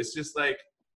accepted. It's just like,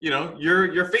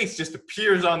 your face just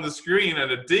appears on the screen,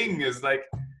 and a ding is like,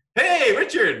 hey,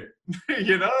 Richard,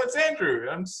 it's Andrew.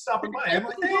 I'm stopping by. I'm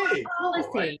like,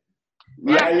 hey.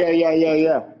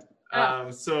 Yeah.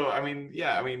 So,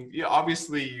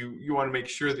 obviously you want to make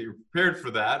sure that you're prepared for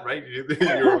that, right? You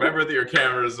remember that your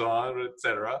camera's on,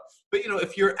 etc. But,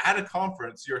 if you're at a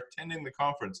conference, you're attending the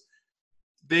conference,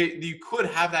 you could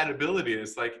have that ability.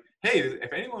 It's like, hey,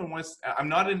 if anyone wants,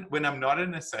 when I'm not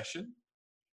in a session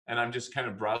and I'm just kind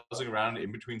of browsing around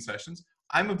in between sessions,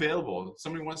 I'm available. If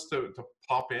somebody wants to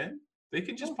pop in, they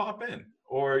can just pop in.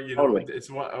 Or, totally. It's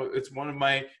one of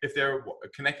my, if they're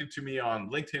connected to me on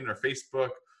LinkedIn or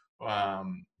Facebook,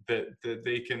 that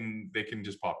they can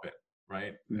just pop in,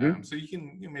 right? Mm-hmm. So you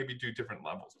can maybe do different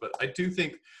levels, but I do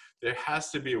think there has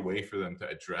to be a way for them to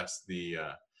address the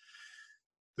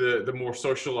more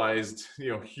socialized,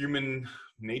 human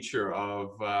nature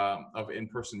of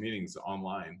in-person meetings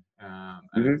online. And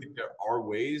I think there are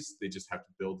ways. They just have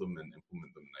to build them and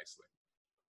implement them nicely.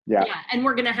 Yeah, and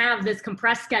we're going to have this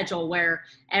compressed schedule where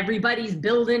everybody's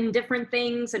building different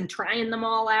things and trying them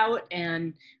all out,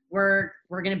 and we're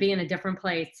going to be in a different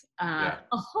place.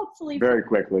 Hopefully very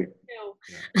quickly.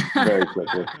 Very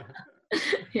quickly.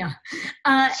 Yeah.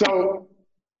 So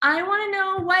I want to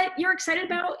know what you're excited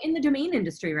about in the domain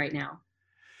industry right now.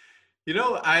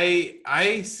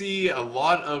 I see a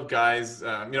lot of guys.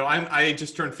 I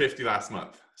just turned 50 last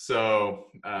month. So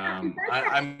I'm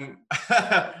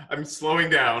I'm slowing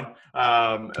down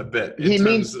a bit. He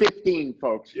means 15,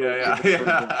 folks. Yeah.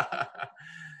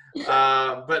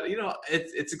 But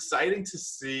it's exciting to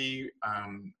see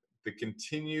the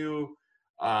continued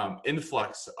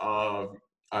influx of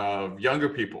younger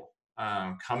people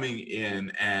coming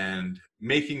in and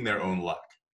making their own luck.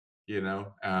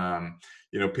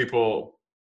 People.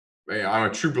 I'm a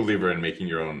true believer in making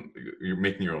your own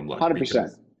luck.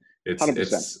 100%.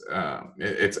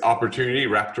 It's opportunity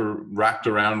wrapped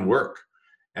around work,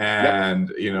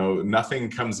 and nothing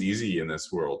comes easy in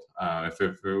this world. If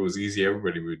it was easy,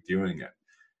 everybody would be doing it.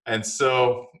 And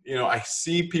so I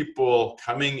see people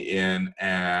coming in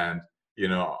and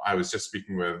I was just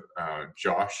speaking with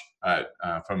Josh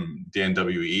from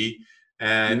DNWE,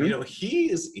 and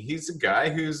he's a guy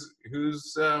who's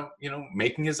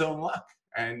making his own luck,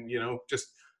 and just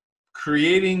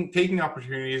taking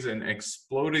opportunities and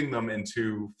exploding them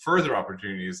into further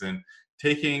opportunities, and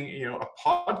taking a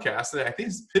podcast that I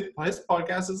think his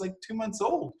podcast is like 2 months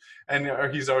old, and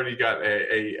he's already got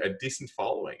a decent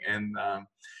following. And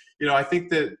I think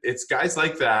that it's guys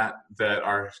like that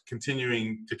are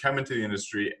continuing to come into the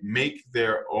industry, make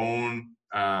their own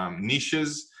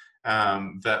niches,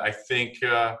 that I think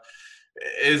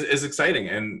is exciting.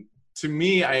 And to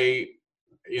me,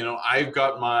 I've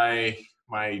got my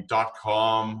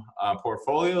 .com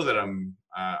portfolio that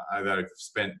I've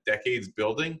spent decades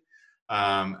building,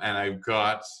 and I've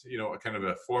got a kind of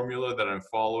a formula that I'm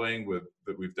following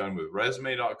that we've done with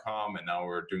Resume.com, and now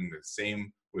we're doing the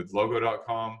same with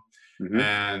Logo.com.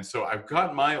 And so I've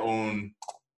got my own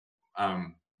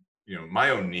my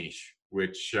own niche,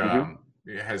 which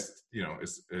has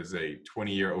is a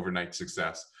 20-year overnight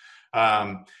success.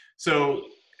 So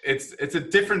it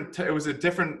was a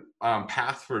different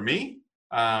path for me.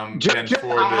 I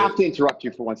have to interrupt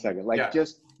you for 1 second,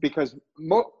 just because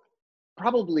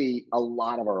probably a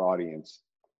lot of our audience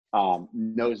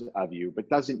knows of you but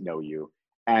doesn't know you,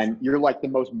 and you're like the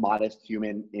most modest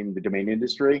human in the domain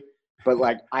industry. But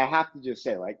I have to just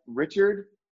say, Richard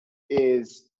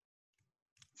is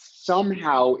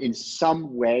somehow in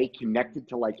some way connected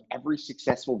to every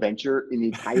successful venture in the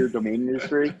entire domain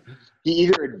industry. He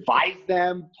either advised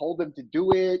them, told them to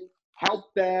do it,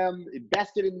 helped them,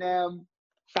 invested in them,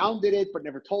 founded it but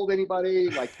never told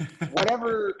anybody.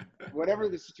 Whatever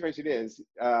the situation is,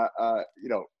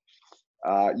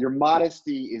 your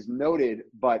modesty is noted,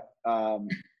 but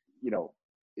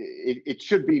it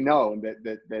should be known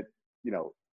that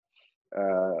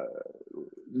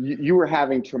you were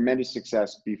having tremendous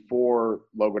success before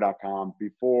Logo.com,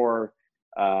 before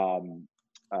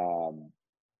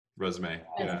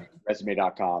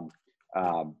Resume.com.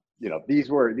 These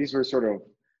were sort of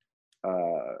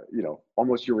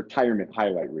almost your retirement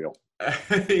highlight reel.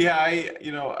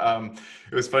 It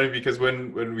was funny because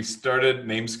when we started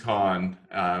NamesCon,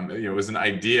 it was an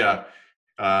idea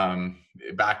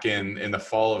back in the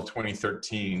fall of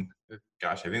 2013.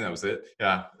 Gosh, I think that was it.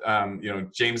 Yeah.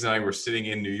 James and I were sitting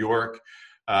in New York.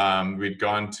 We'd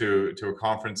gone to a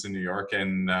conference in New York,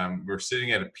 and we were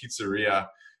sitting at a pizzeria,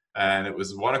 and it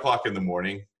was 1 o'clock in the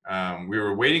morning. We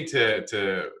were waiting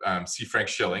to see Frank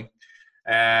Schilling.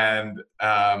 And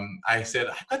I said,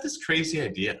 I've got this crazy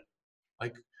idea.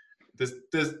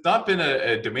 There's not been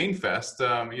a Domain Fest,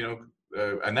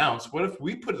 announced. What if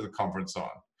we put the conference on?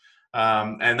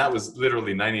 And that was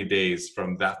literally 90 days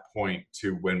from that point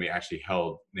to when we actually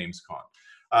held NamesCon.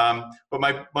 But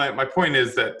my point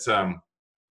is that,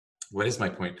 what is my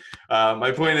point?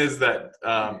 My point is that,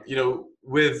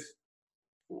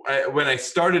 when I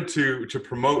started to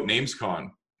promote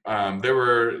NamesCon, there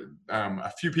were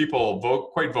a few people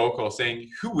quite vocal saying,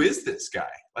 who is this guy?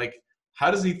 How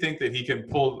does he think that he can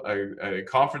pull a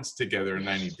conference together in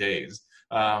 90 days?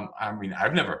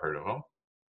 I've never heard of him.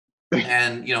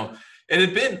 And, it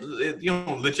had been,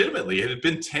 legitimately, it had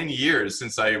been 10 years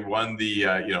since I won the,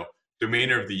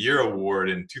 Domainer of the Year award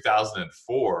in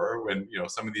 2004, when,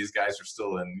 some of these guys are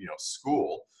still in,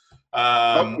 school.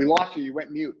 We lost you. You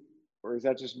went mute. Or is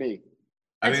that just me?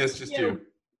 I think that's just you.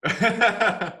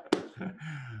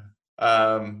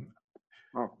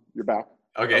 You're back.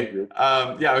 Okay.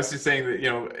 I was just saying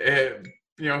that,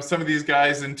 some of these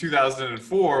guys in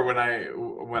 2004, when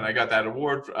I got that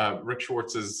award, Rick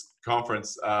Schwartz's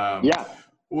conference,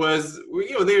 was,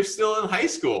 they're still in high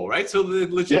school, right? So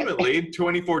legitimately, in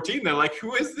 2014, they're like,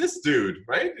 who is this dude,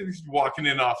 right? And he's walking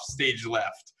in off stage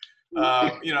left.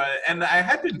 And I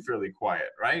had been fairly quiet,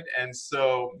 right? And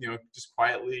so, just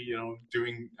quietly,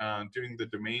 doing the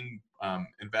domain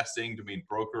investing, domain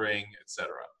brokering, etc.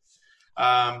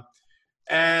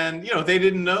 And they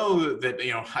didn't know that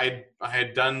I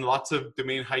had done lots of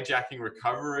domain hijacking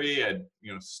recovery. I'd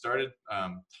started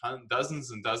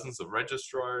dozens and dozens of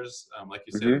registrars, like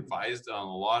you said, advised on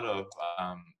a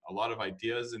lot of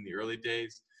ideas in the early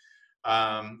days.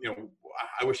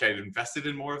 I wish I had invested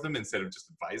in more of them instead of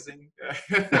just advising.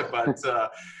 But no,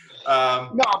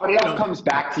 but it all comes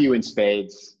back to you in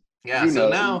spades. Yeah.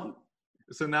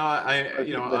 So now I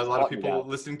a lot of people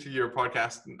listening to your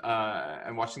podcast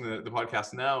and watching the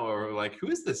podcast now are like, who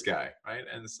is this guy, right?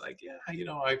 And it's like,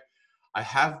 I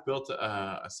have built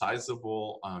a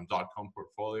sizable .com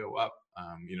portfolio up.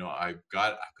 I've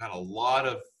got a lot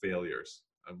of failures,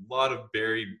 a lot of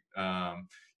buried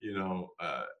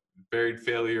buried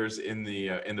failures in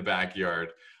the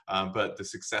backyard. But the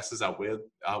successes outweigh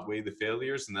the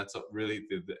failures, and that's really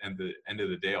the end of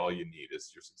the day. All you need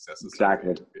is your successes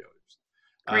Exactly. outweigh your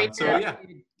Great.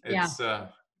 failures.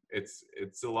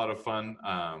 It's a lot of fun.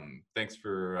 Thanks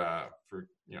for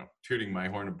tooting my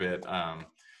horn a bit.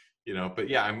 But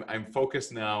yeah, I'm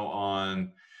focused now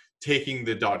on taking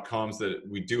the .coms that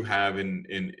we do have in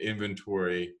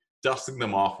inventory, dusting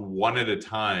them off one at a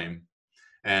time,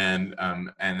 and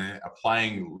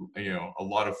applying a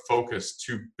lot of focus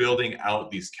to building out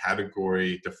these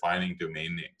category defining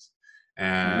domain names.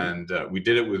 And we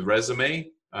did it with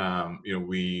Resume.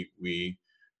 We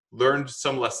learned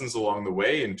some lessons along the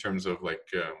way in terms of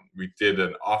we did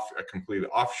a completely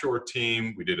offshore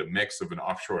team. We did a mix of an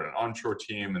offshore and an onshore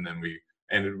team, and then we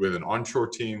ended with an onshore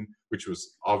team, which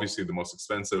was obviously the most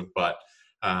expensive, but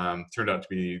turned out to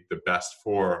be the best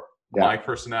for my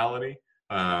personality.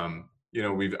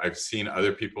 I've seen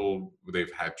other people,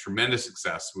 they've had tremendous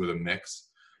success with a mix.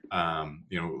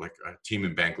 Like a team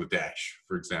in Bangladesh,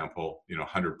 for example,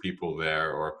 100 people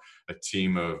there, or a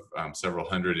team of several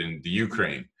hundred in the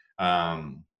Ukraine.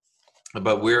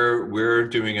 But we're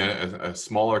doing a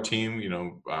smaller team,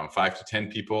 5 to 10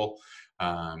 people,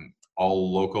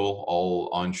 all local, all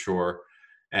onshore.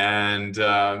 And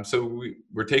so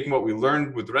we're taking what we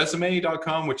learned with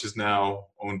Resume.com, which is now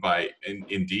owned by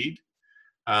Indeed.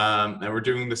 And we're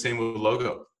doing the same with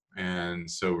Logo. And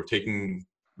so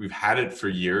we've had it for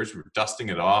years, we're dusting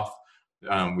it off.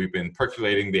 We've been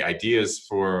percolating the ideas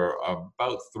for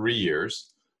about 3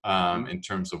 years in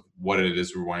terms of what it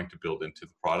is we're wanting to build into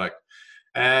the product.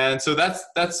 And so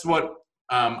that's what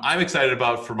I'm excited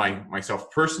about for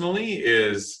myself personally,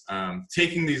 is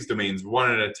taking these domains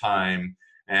one at a time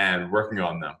and working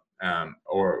on them.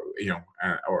 Or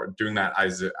doing that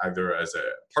either as a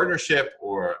partnership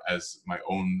or as my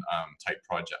own type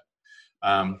project.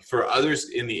 For others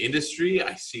in the industry,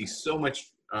 I see so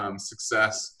much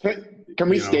success. Can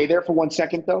we stay there for 1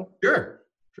 second, though? Sure.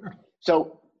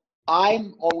 So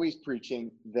I'm always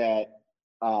preaching that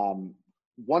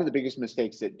one of the biggest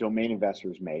mistakes that domain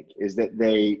investors make is that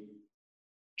they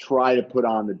try to put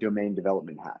on the domain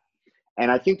development hat. And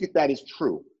I think that is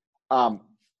true.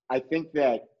 I think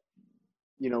that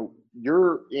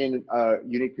you're in a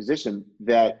unique position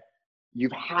that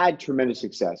you've had tremendous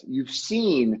success. You've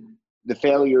seen the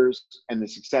failures and the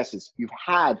successes. You've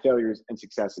had failures and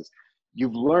successes.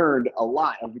 You've learned a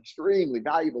lot of extremely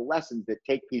valuable lessons that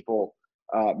take people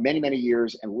many, many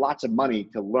years and lots of money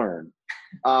to learn,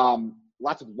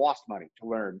 lots of lost money to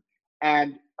learn.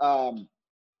 And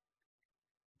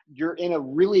you're in a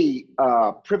really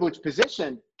privileged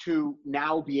position to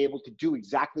now be able to do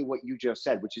exactly what you just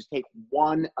said, which is take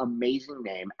one amazing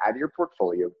name out of your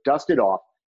portfolio, dust it off,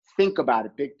 think about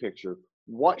it big picture.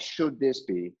 What should this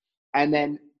be? And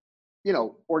then,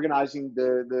 organizing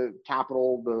the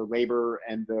capital, the labor,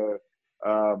 and the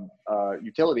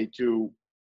utility to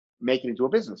make it into a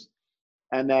business.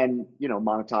 And then,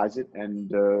 monetize it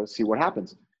and see what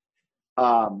happens.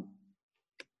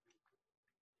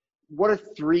 What are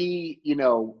three,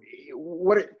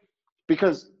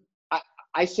 because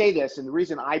I say this, and the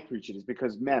reason I preach it is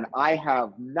because, man, I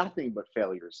have nothing but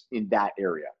failures in that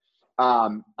area. I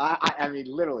mean,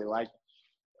 literally,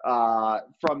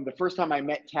 from the first time I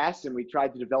met Tess and we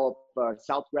tried to develop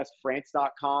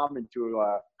SouthwestFrance.com into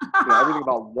everything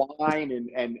about wine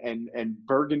and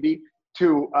Burgundy,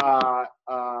 to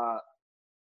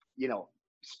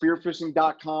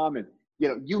spearfishing.com, and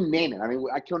you name it. I mean,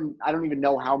 I don't even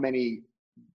know how many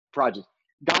projects.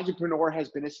 Ganjapreneur has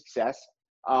been a success,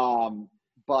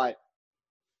 but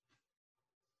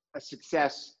a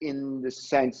success in the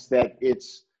sense that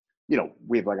it's,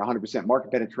 we have 100%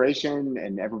 market penetration,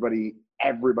 and everybody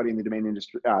in the domain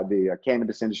industry, the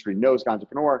cannabis industry knows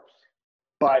Ganjapreneur,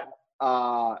 but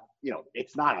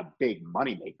it's not a big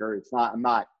money maker. It's not. I'm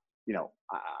not.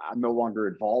 I'm no longer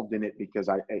involved in it because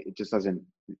it just doesn't.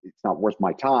 It's not worth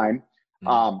my time.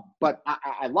 But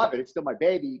I love it. It's still my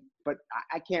baby. But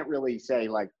I can't really say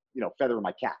feather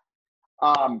my cap.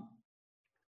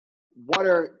 What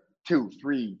are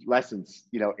 2-3 lessons?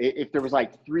 If there was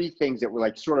 3 things that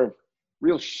were sort of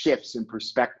real shifts in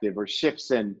perspective, or shifts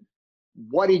in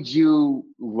what did you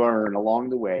learn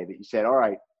along the way that you said, all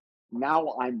right,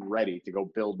 now I'm ready to go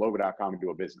build Logo.com and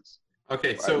do a business.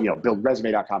 Okay, so build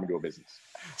Resume.com and do a business.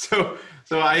 So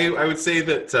I would say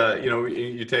that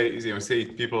say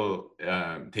people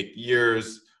take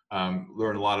years,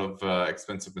 learn a lot of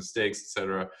expensive mistakes,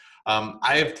 etc.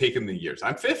 I have taken the years.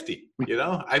 I'm 50.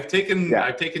 I've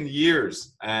taken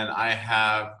years, and I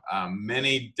have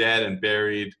many dead and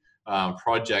buried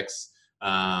projects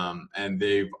and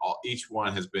each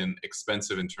one has been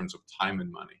expensive in terms of time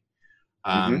and money.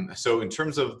 So in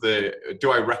terms of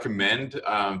do I recommend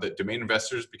that domain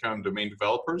investors become domain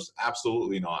developers?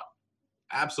 Absolutely not.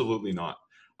 Absolutely not.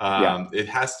 It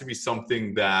has to be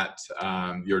something that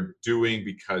you're doing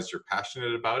because you're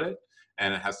passionate about it,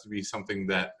 and it has to be something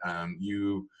that I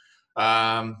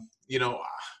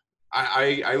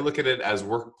look at it as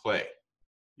work play.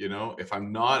 If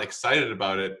I'm not excited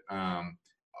about it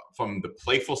from the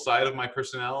playful side of my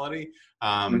personality,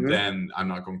 then I'm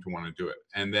not going to want to do it.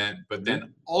 But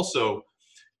then also,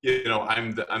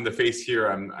 I'm the face here.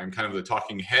 I'm kind of the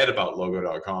talking head about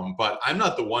Logo.com, but I'm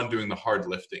not the one doing the hard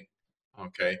lifting.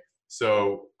 Okay.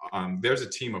 So there's a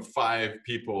team of 5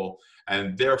 people,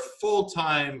 and their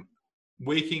full-time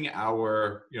waking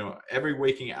hour, every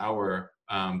waking hour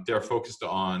they're focused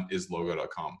on is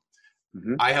Logo.com.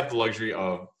 I have the luxury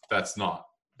of that's not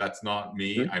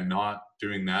me. I'm not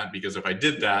doing that, because if I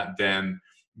did that, then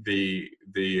the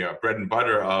bread and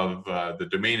butter of the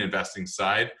domain investing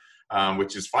side,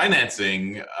 which is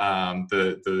financing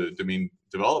the domain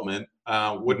development,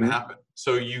 wouldn't happen.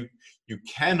 So you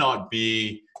cannot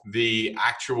be the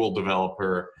actual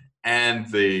developer and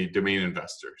the domain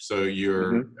investor. So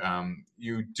you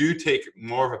do take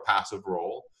more of a passive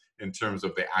role in terms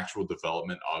of the actual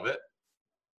development of it,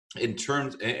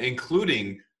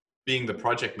 including being the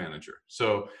project manager.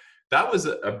 So that was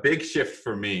a big shift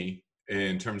for me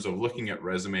in terms of looking at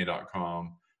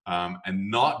resume.com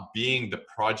and not being the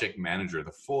project manager,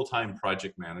 the full-time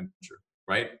project manager,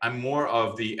 right? I'm more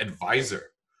of the advisor,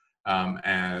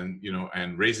 and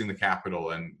raising the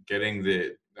capital and getting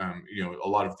the a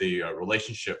lot of the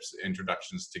relationships,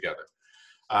 introductions together.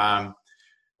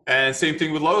 And same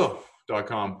thing with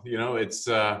Logo.com. It's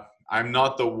I'm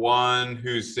not the one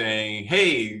who's saying,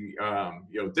 hey,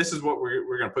 this is what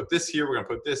we're going to put this here, we're going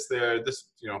to put this there.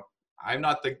 I'm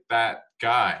not that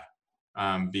guy,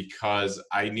 because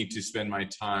I need to spend my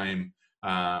time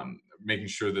making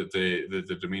sure that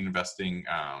the domain investing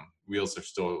wheels are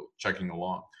still chugging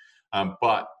along.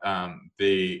 But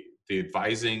the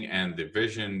advising and the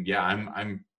vision,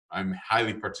 I'm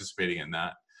highly participating in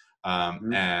that,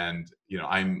 and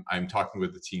I'm talking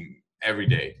with the team every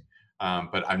day,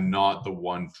 but I'm not the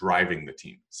one driving the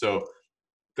team. So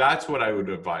that's what I would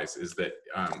advise, is that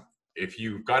if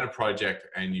you've got a project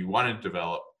and you want to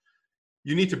develop,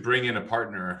 you need to bring in a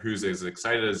partner who's as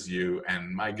excited as you.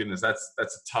 And my goodness, that's a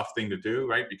tough thing to do,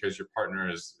 right? Because your partner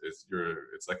it's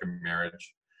like a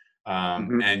marriage.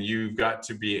 And you've got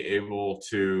to be able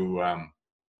to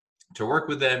work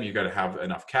with them. You've got to have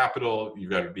enough capital.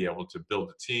 You've got to be able to build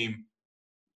a team.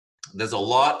 There's a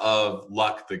lot of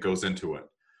luck that goes into it.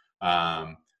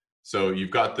 So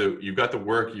you've got the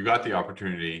work, you've got the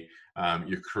opportunity.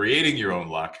 You're creating your own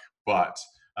luck, but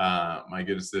my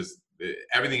goodness,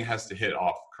 everything has to hit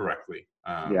off correctly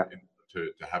to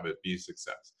have it be a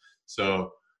success.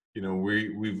 So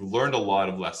we've learned a lot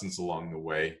of lessons along the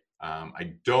way.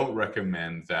 I don't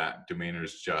recommend that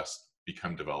domainers just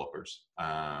become developers.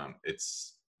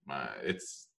 That's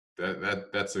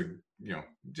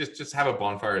just have a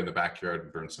bonfire in the backyard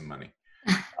and burn some money.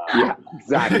 Yeah,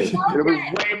 exactly. It'll be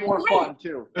way more fun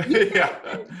too.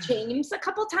 James a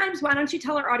couple times. Why don't you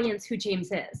tell our audience who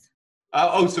James is?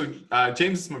 So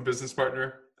James is my business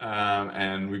partner,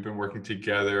 and we've been working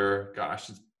together. Gosh,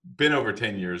 it's been over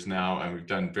 10 years now, and we've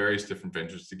done various different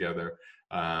ventures together.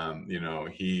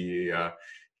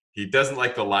 He doesn't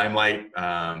like the limelight,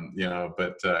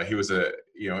 but he was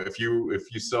if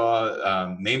you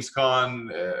saw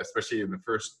NamesCon, especially in the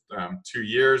first 2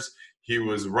 years, he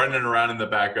was running around in the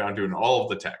background doing all of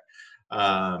the tech,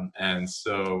 and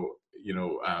so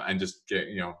and just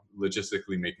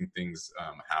logistically making things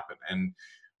happen. And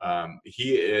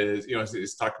he is,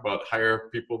 he's talked about hire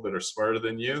people that are smarter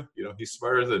than you. He's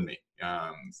smarter than me.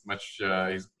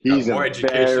 He's got more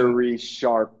education. Very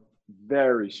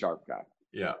sharp guy.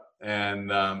 Yeah.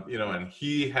 And, and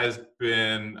he has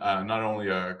been not only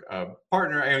a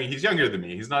partner, I mean, he's younger than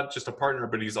me. He's not just a partner,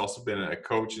 but he's also been a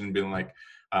coach and been like,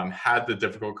 had the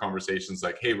difficult conversations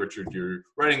like, hey, Richard, you're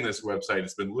writing this website.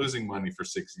 It's been losing money for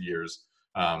 6 years.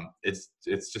 It's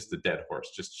just a dead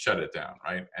horse. Just shut it down,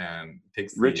 right? And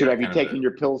takes Richard, have you taken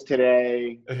your pills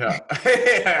today? Yeah.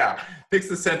 Yeah. Takes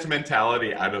the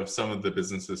sentimentality out of some of the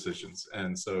business decisions.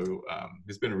 And so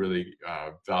it's been a really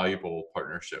valuable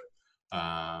partnership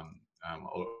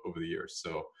over the years.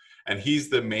 So, and he's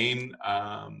the main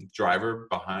driver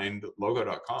behind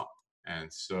Logo.com. And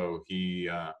so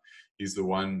he's the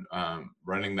one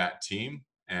running that team.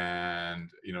 And,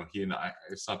 he and I,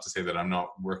 it's not to say that I'm not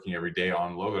working every day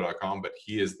on Logo.com, but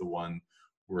he is the one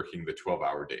working the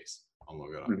 12-hour days on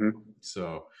Logo.com.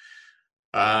 So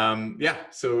Yeah.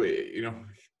 So,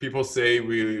 people say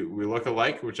we look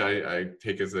alike, which I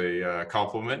take as a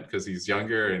compliment because he's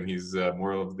younger and he's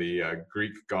more of the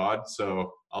Greek god.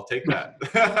 So I'll take that.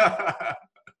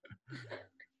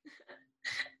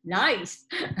 Nice.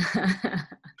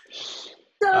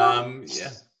 Yeah.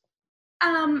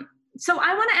 So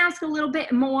I want to ask a little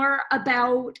bit more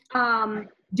about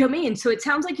domains. So it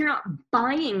sounds like you're not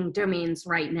buying domains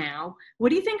right now. What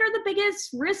do you think are the biggest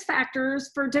risk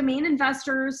factors for domain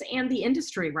investors and the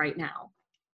industry right now?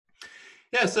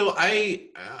 Yeah, so I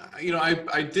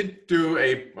did do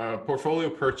a portfolio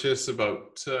purchase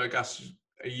about,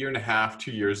 a year and a half,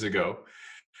 2 years ago,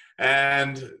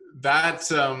 and that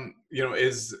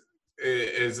is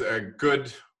a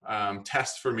good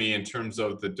test for me in terms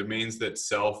of the domains that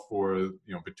sell for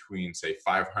between say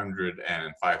 $500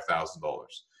 and $5,000,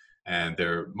 and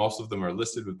most of them are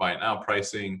listed with buy it now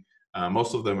pricing.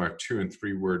 Most of them are 2 and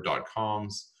 3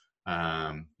 word.coms.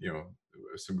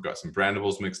 We've got some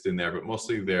brandables mixed in there, but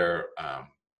mostly they're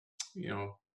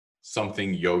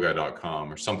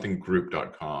somethingyoga.com or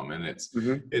somethinggroup.com, and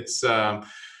it's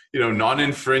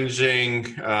non-infringing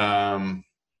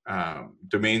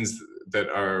domains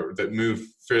that move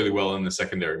fairly well in the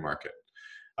secondary market.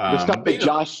 The stuff that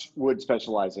Josh would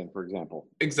specialize in, for example.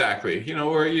 Exactly.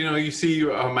 Or you see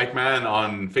Mike Mann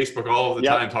on Facebook all of the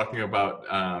time talking about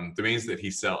domains that he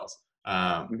sells.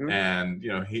 And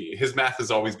his math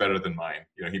is always better than mine.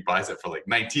 He buys it for like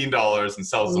 $19 and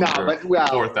sells them for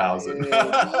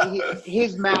 $4,000.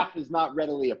 His math is not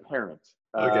readily apparent.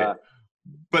 Okay.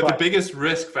 But the biggest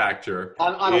risk factor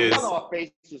on a one-off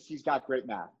basis, he's got great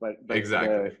math, but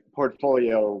exactly the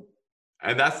portfolio,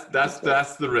 and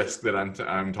that's the risk that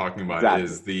I'm talking about.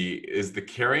 Exactly. is the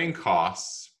carrying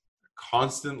costs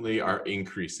constantly are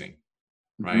increasing,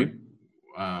 right?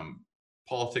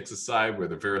 Politics aside,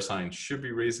 whether VeriSign should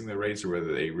be raising their rates or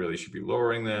whether they really should be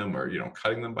lowering them or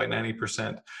cutting them by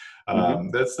 90%.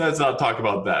 Let's not talk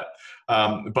about that.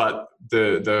 But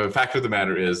the fact of the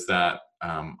matter is that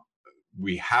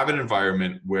we have an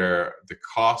environment where the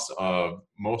cost of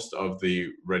most of the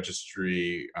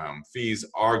registry fees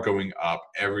are going up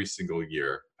every single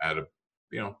year at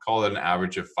call it an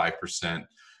average of 5%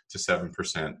 to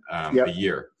 7% a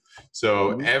year.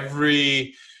 So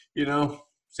every,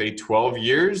 say 12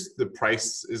 years, the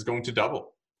price is going to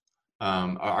double.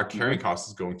 Our carrying cost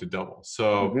is going to double.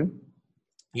 So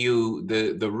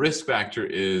the risk factor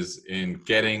is in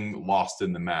getting lost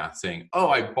in the math, saying, oh,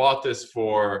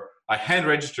 I hand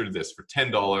registered this for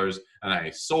 $10 and I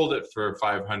sold it for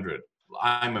 $500.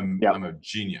 I'm a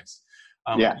genius.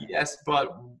 Yes,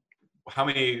 but how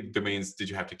many domains did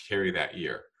you have to carry that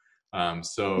year? On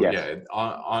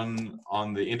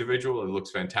the individual, it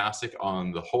looks fantastic.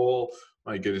 On the whole,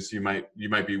 my goodness, you might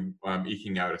be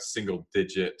eking out a single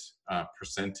digit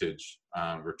percentage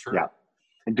return. Yeah,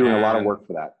 and doing a lot of work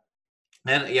for that.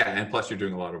 And plus you're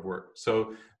doing a lot of work.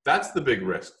 So that's the big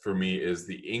risk for me, is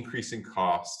the increasing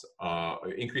costs,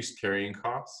 increased carrying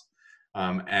costs,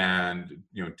 and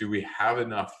do we have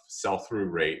enough sell-through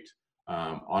rate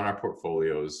on our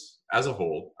portfolios as a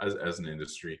whole, as an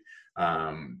industry,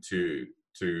 to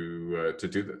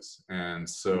do this? And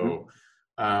so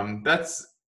that's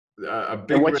a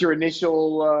big. And what's your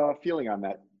initial feeling on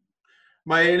that?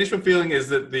 My initial feeling is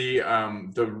that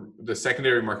the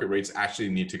secondary market rates actually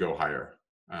need to go higher.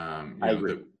 I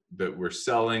agree. That we're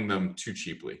selling them too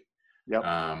cheaply. Yep.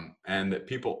 And that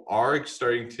people are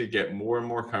starting to get more and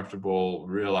more comfortable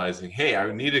realizing, hey,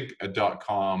 I need a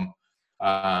 .com.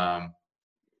 I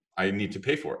need to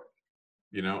pay for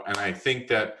it, and I think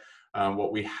that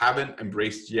what we haven't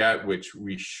embraced yet, which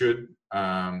we should,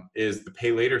 is the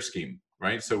pay later scheme,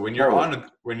 right? So when you're on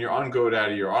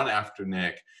GoDaddy, you're on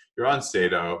Afternic, you're on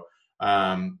Sado,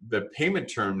 the payment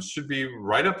terms should be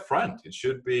right up front. It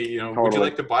should be, would you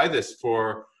like to buy this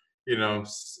for,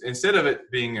 instead of it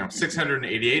being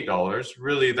 $688,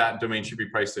 really that domain should be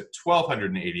priced at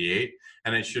 $1,288,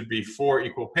 and it should be 4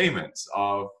 equal payments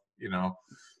of, you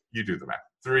do the math,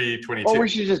 $322. Or we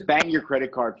should just bang your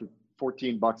credit card for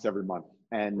 $14 every month,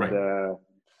 and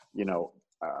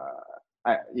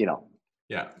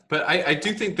Yeah, but I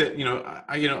do think that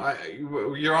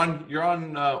you're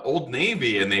on Old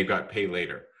Navy and they've got pay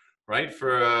later, right?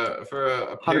 For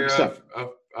a pair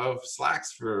of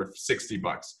slacks for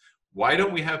 $60. Why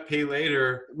don't we have pay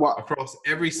later across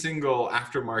every single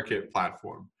aftermarket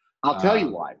platform? I'll tell you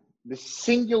why. The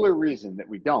singular reason that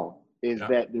we don't is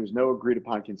that there's no agreed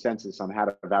upon consensus on how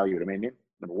to value a domain name,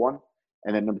 number one.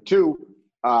 And then number two,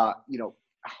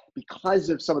 because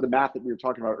of some of the math that we were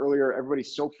talking about earlier,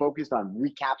 everybody's so focused on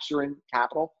recapturing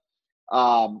capital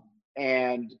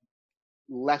and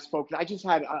less focused. I just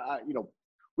had,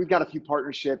 we've got a few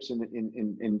partnerships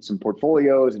in some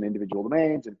portfolios and individual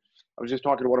domains. And I was just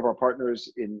talking to one of our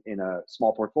partners in a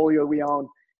small portfolio we own.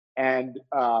 And,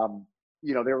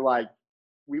 you know, they were like,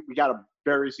 we got a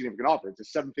very significant offer. It's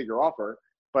a 7-figure offer,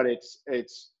 but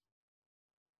it's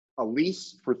a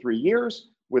lease for 3 years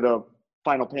with a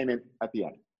final payment at the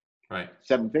end. Right.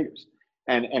 7 figures.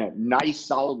 And a nice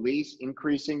solid lease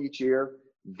increasing each year.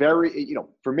 Very, you know,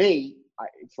 for me,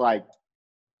 it's like,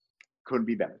 couldn't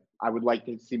be better. I would like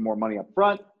to see more money up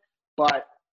front, but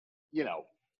you know,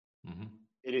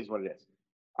 it is what it is.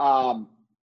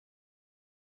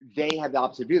 They had the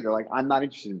opposite view. They're like, I'm not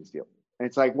interested in this deal. And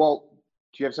it's like, well,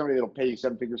 do you have somebody that'll pay you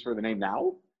 7 figures for the name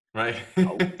now? Right.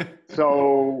 No.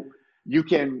 So you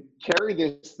can carry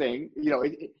this thing, you know,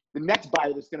 the next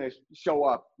buyer that's going to show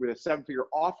up with a 7-figure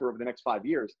offer over the next 5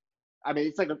 years. I mean,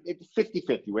 it's like it's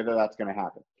 50-50 whether that's going to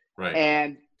happen. Right.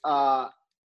 And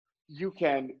you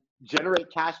can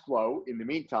generate cash flow in the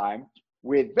meantime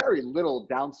with very little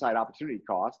downside opportunity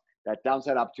cost. That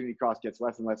downside opportunity cost gets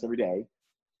less and less every day.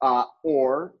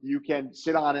 Or you can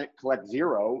sit on it, collect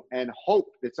zero, and hope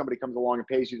that somebody comes along and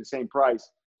pays you the same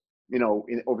price, you know,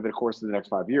 over the course of the next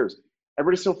 5 years.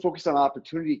 Everybody's so focused on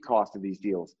opportunity cost of these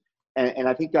deals. And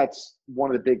I think that's one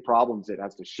of the big problems that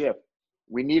has to shift.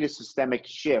 We need a systemic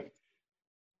shift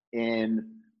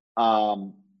in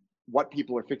what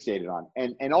people are fixated on.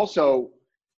 And also,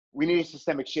 we need a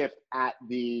systemic shift at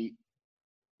the,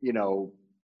 you know,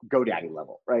 GoDaddy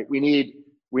level, right? We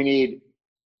need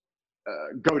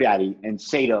GoDaddy and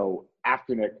Sato,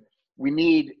 Afternic. We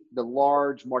need the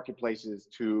large marketplaces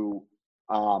to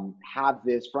have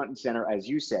this front and center, as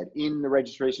you said, in the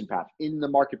registration path, in the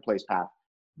marketplace path,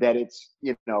 that it's,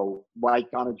 you know, like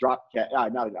on a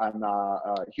not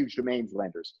on huge domains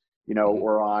lenders, you know,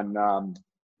 or on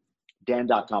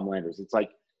Dan.com lenders. It's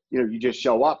like, you know, you just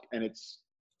show up and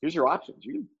here's your options.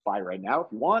 You can buy right now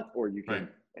if you want, or you can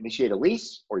initiate a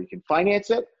lease, or you can finance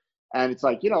it. And it's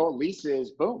like, you know, a lease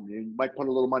is boom. You might put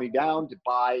a little money down to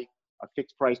buy a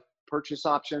fixed price purchase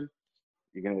option.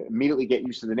 You're going to immediately get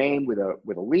used to the name with a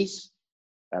lease.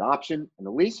 That option and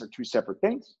the lease are two separate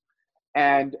things.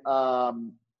 And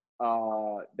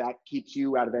that keeps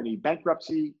you out of any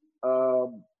bankruptcy,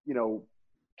 you know,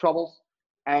 troubles.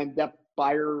 And that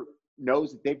buyer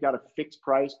knows that they've got a fixed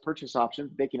price purchase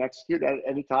option they can execute at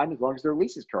any time as long as their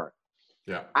lease is current.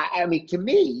 Yeah. I mean, to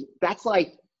me, that's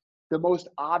like the most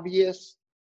obvious,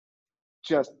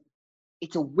 just,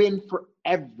 it's a win for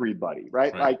everybody,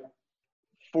 right? Like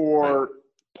for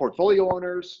portfolio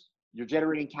owners, you're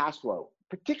generating cash flow,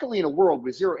 particularly in a world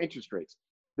with zero interest rates.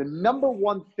 The number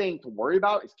one thing to worry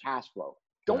about is cash flow.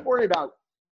 Don't worry about,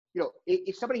 you know,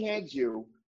 if somebody hands you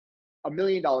 $1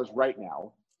 million right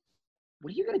now,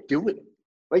 what are you going to do with it?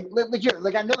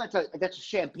 Like I know that's a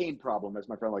champagne problem, as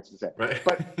my friend likes to say. Right.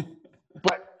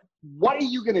 But what are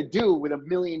you going to do with $1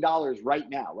 million right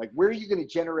now? Like, where are you going to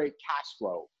generate cash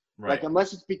flow? Right. Like,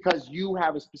 unless it's because you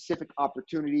have a specific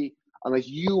opportunity, unless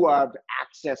you have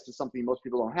access to something most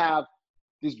people don't have,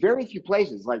 there's very few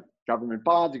places. Like government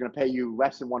bonds are going to pay you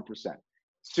less than 1%.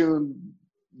 Soon,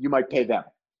 you might pay them.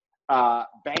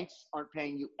 Banks aren't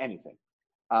paying you anything.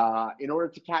 In order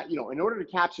to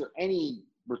capture any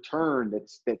return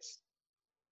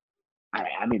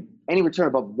any return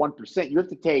above 1%, you have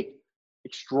to take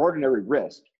extraordinary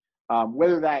risk.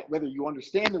 Whether you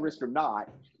understand the risk or not,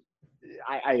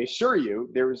 I assure you,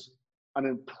 there's an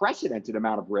unprecedented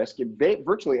amount of risk in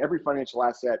virtually every financial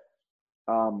asset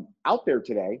out there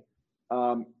today,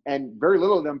 and very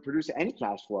little of them produce any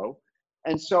cash flow.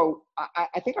 And so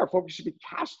I think our focus should be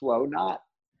cash flow, not,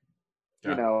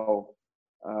 you know.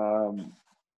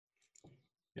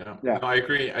 No, I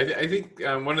agree. I think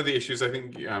one of the issues I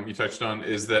think you touched on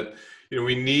is that, you know,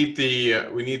 we need the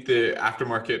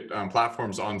aftermarket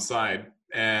platforms on side,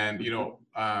 and you know,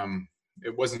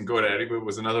 it wasn't GoDaddy, but it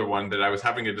was another one that I was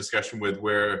having a discussion with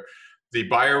where the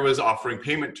buyer was offering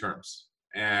payment terms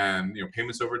and, you know,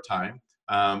 payments over time,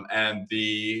 and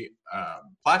the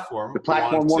platform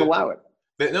won't allow it.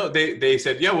 They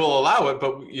said, yeah, we'll allow it,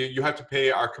 but you have to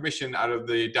pay our commission out of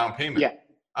the down payment. Yeah.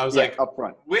 I was like,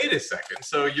 upfront. Wait a second.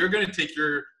 So you're going to take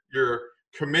your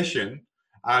commission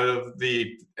out of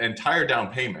the entire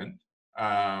down payment.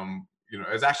 You know,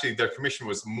 it's actually their commission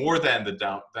was more than the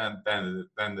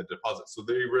than the deposit. So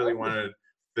they really wanted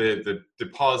the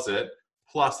deposit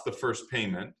plus the first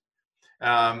payment.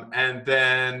 And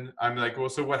then I'm like, well,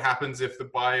 so what happens if the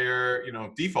buyer, you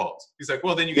know, defaults? He's like,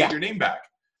 well, then you get your name back.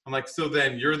 I'm like, so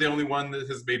then you're the only one that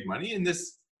has made money in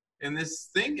this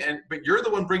thing, but you're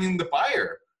the one bringing the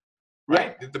buyer,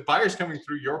 right? The buyer's coming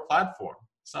through your platform.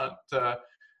 It's not.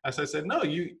 As I said, no,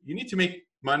 you need to make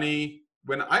money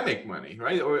when I make money,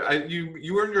 right? Or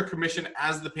you earn your commission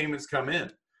as the payments come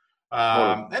in.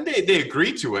 And they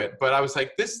agreed to it, but I was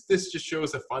like, this just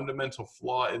shows a fundamental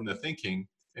flaw in the thinking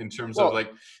in terms of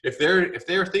like, if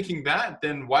they're thinking that,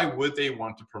 then why would they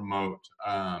want to promote,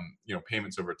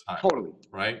 payments over time? Totally.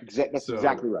 Right. That's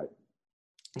exactly right.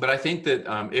 But I think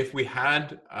that if we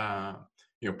had,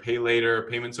 pay later,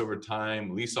 payments over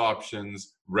time, lease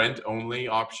options, rent only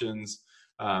options,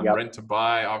 rent to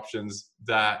buy options,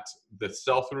 that the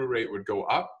sell-through rate would go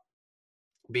up.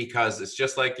 Because it's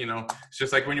just like,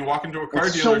 when you walk into a car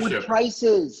dealership. So would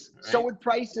prices. Right? So would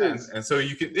prices. And so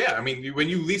you could, when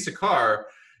you lease a car,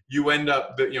 you end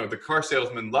up, the car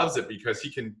salesman loves it because he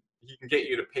can get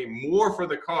you to pay more for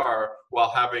the car while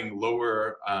having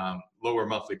lower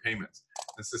monthly payments.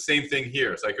 It's the same thing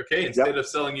here. It's like, okay, instead of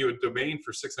selling you a domain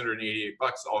for $688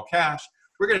 all cash,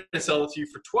 we're going to sell it to you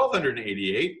for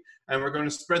 $1,288, and we're going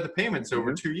to spread the payments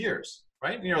over 2 years,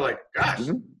 right? And you're like, gosh.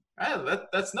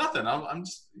 That's nothing. I'm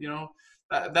just,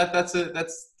 that's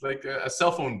like a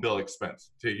cell phone bill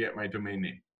expense to get my domain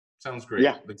name. Sounds great.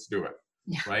 Yeah. Let's do it.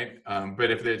 Yeah. Right.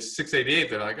 But if it's $688,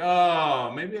 they're like,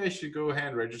 oh, maybe I should go ahead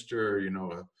and register,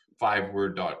 a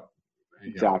 5-word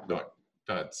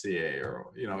 .ca or,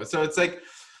 so it's like,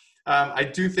 I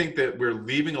do think that we're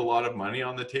leaving a lot of money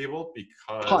on the table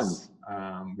because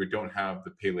we don't have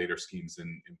the pay later schemes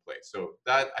in place. So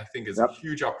that I think is a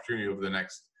huge opportunity over the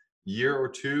next year or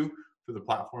two for the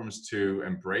platforms to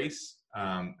embrace,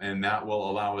 and that will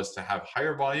allow us to have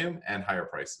higher volume and higher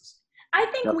prices. I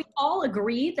think we all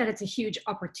agree that it's a huge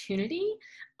opportunity,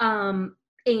 and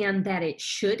that it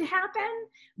should happen,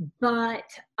 but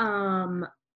and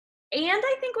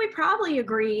I think we probably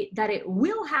agree that it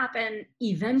will happen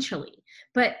eventually.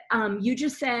 But you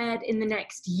just said in the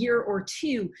next year or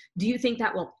two. Do you think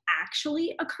that will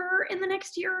actually occur in the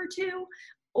next year or two,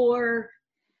 or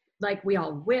like we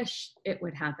all wish it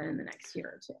would happen in the next year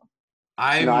or two?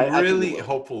 I'm really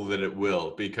hopeful that it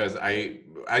will, because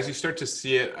as you start to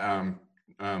see it,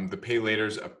 the pay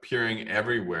laters appearing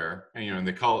everywhere, and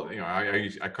they call it, I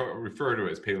refer to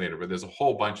it as pay later, but there's a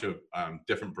whole bunch of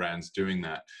different brands doing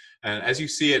that. And as you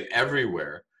see it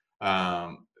everywhere,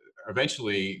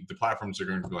 eventually the platforms are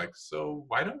going to be like, so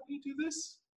why don't we do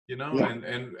this?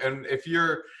 And if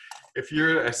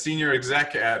you're a senior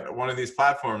exec at one of these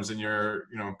platforms and your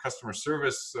customer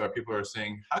service people are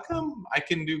saying, how come I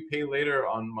can do pay later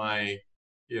on my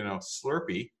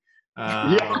Slurpee,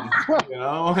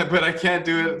 but I can't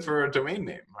do it for a domain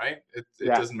name, right? It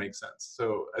doesn't make sense.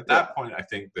 So at that point, I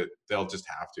think that they'll just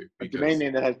have to. A domain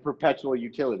name that has perpetual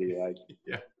utility,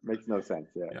 makes no sense.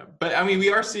 But we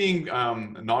are seeing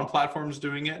non-platforms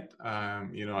doing it.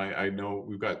 I know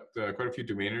we've got quite a few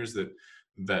domainers that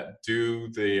do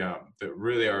that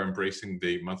really are embracing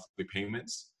the monthly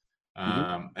payments,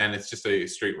 and it's just a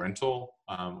straight rental,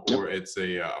 or it's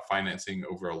a financing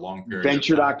over a long period.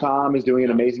 Venture.com is doing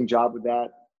an amazing job with that.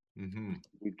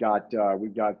 We've got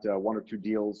 1 or 2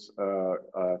 deals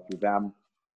through them.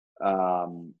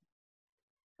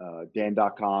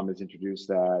 Dan.com has introduced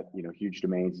that. Huge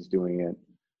Domains is doing it.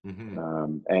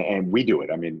 And we do it.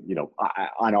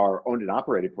 On our owned and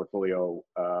operated portfolio,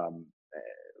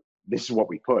 this is what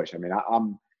we push.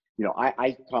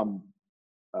 I come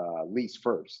lease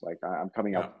first. Like I'm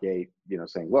coming out the gate,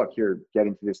 saying, look, here, get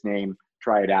into this name,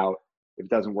 try it out. If it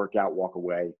doesn't work out, walk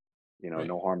away.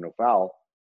 No harm, no foul.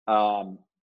 What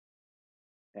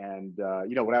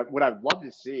I'd love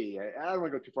to see, I don't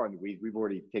want to go too far in the weeds. We've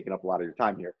already taken up a lot of your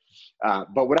time here.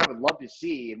 But what I would love to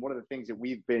see, and one of the things that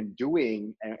we've been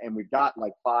doing, and we've got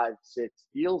like 5-6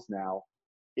 deals now,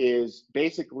 is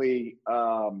basically,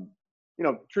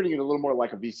 treating it a little more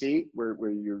like a VC, where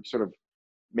you're sort of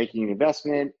making an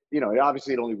investment.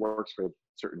 Obviously it only works for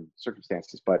certain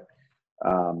circumstances, but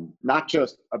not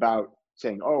just about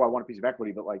saying, oh, I want a piece of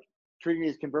equity, but like treating it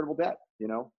as convertible debt,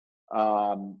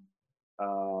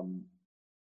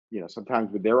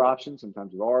 sometimes with their options,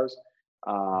 sometimes with ours.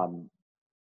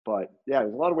 But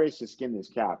there's a lot of ways to skin this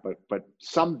cat, but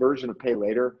some version of pay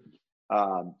later,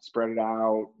 spread it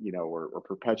out, or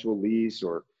perpetual lease,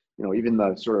 or, even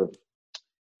the sort of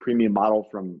premium model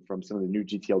from some of the new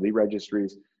GTLD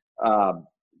registries.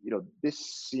 This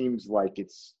seems like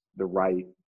it's the right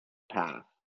path.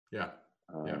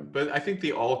 But I think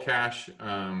the all cash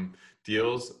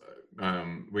deals,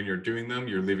 when you're doing them,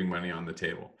 you're leaving money on the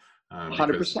table.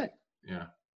 100%.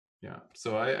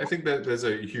 So I think that there's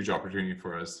a huge opportunity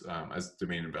for us as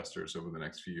domain investors over the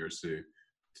next few years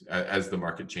as the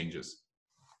market changes.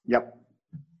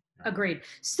 Agreed.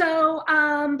 So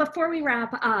before we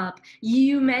wrap up,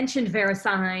 you mentioned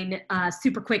VeriSign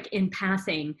super quick in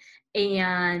passing,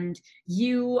 and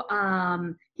you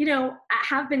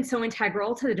have been so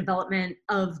integral to the development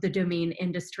of the domain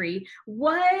industry.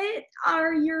 What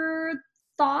are your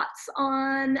thoughts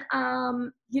on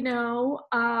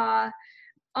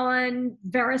on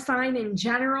VeriSign in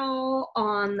general,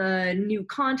 on the new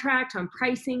contract, on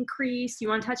price increase? You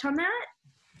want to touch on that?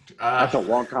 That's a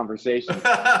long conversation.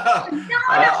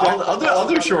 I'll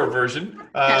do a short version.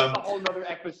 That's a whole other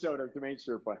episode of Domain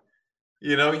Sherpa.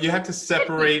 You have to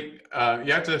separate.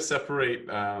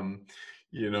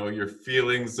 Your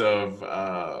feelings of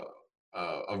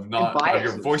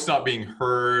your voice not being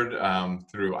heard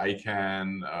through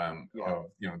ICANN.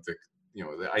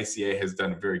 The ICA has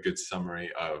done a very good summary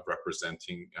of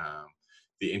representing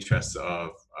the interests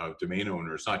of domain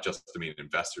owners, not just domain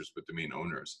investors, but domain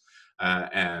owners,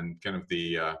 and kind of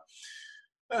the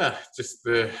just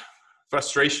the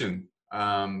frustration.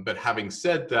 But having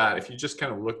said that, if you just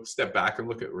kind of step back and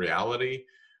look at reality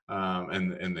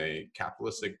and the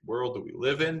capitalistic world that we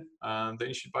live in, then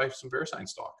you should buy some VeriSign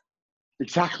stock.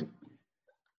 Exactly.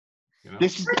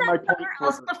 This has been my point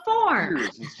for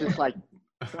years. It's just like,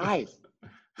 guys,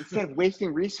 instead of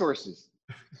wasting resources,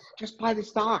 just buy the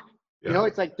stock. Yeah.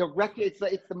 It's like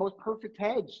it's the most perfect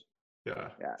hedge. Yeah.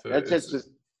 So that's just.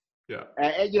 Yeah.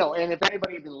 And if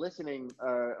anybody had been listening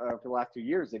for the last 2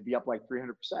 years, they'd be up like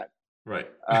 300%. Right.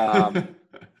 Even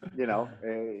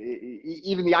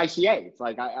the ICA, it's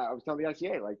like I was telling the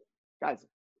ICA, like, guys,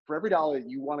 for every $1 that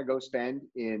you want to go spend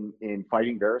in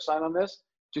fighting VeriSign on this,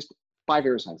 just buy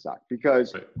VeriSign stock,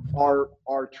 because our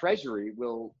treasury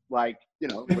will would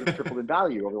have tripled in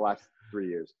value over the last 2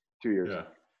 years.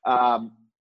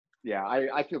 Yeah.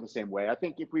 I feel the same way. I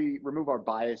think if we remove our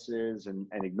biases and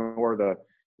ignore the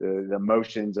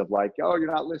emotions of like, oh,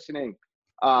 you're not listening.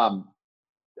 Let's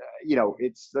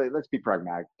be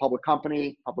pragmatic. Public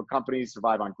companies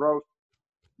survive on growth.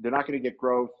 They're not going to get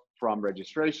growth from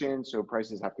registration, so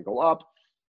prices have to go up.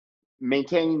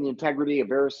 Maintaining the integrity of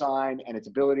VeriSign and its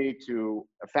ability to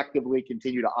effectively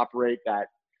continue to operate that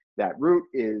route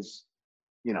is,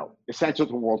 essential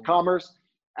to world commerce.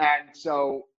 And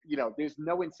so, there's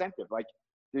no incentive. Like,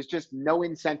 there's just no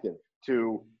incentive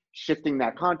to shifting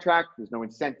that contract. There's no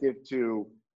incentive to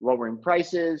lowering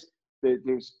prices.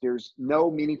 There's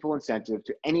no meaningful incentive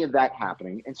to any of that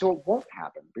happening. And so it won't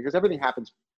happen, because everything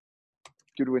happens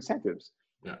due to incentives.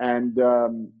 Yeah. And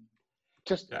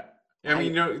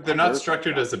they're not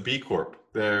structured as a B Corp.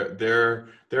 They're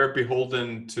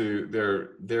beholden to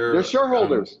their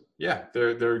shareholders.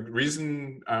 Their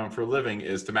reason for living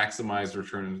is to maximize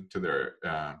return to their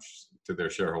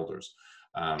shareholders.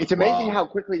 It's amazing how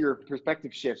quickly your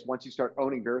perspective shifts once you start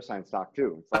owning VeriSign stock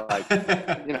too. It's like,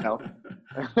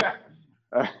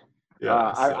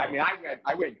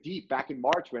 I went deep back in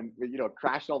March when it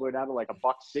crashed all the way down to like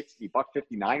 $1.60,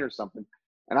 $1.59 or something,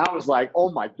 and I was like,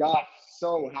 oh my gosh,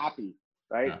 so happy,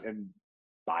 right? Yeah. And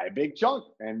buy a big chunk,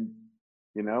 and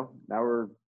now we're,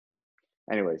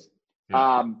 anyways.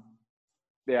 I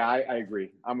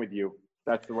agree. I'm with you.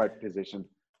 That's the right position.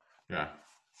 Yeah.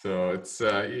 So it's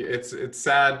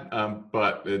sad,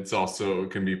 but it's also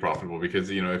can be profitable,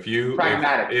 because if you've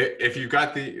got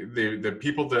the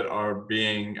people that are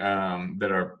being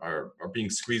being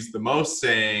squeezed the most,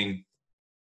 saying,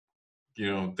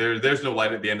 there's no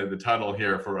light at the end of the tunnel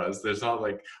here for us. There's not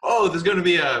like, oh, there's going to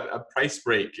be a price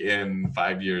break in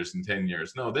 5 years and 10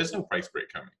 years. No, there's no price break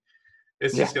coming.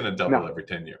 It's just going to double every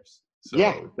 10 years. So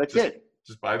that's it.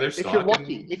 Just buy their stock.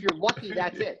 If you're lucky,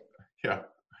 that's it. Yeah.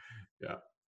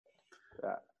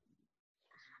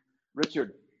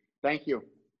 Richard, thank you.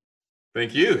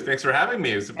 Thank you. Thanks for having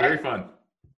me. It was very fun.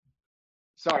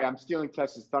 Sorry, I'm stealing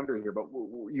Tessa's thunder here, but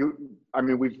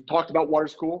we've talked about Water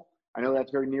School. I know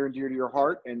that's very near and dear to your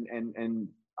heart, and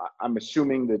I'm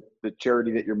assuming that the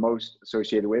charity that you're most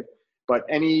associated with. But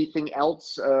anything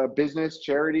else, business,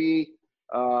 charity,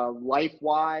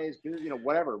 life-wise,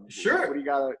 whatever. Sure. What do you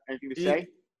got? Anything to say?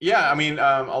 Yeah,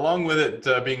 along with it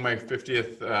being my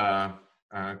 50th.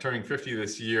 Turning 50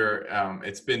 this year.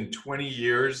 It's been 20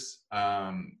 years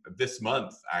this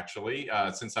month, actually,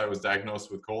 since I was diagnosed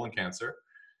with colon cancer.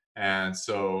 And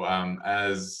so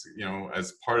as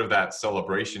part of that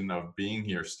celebration of being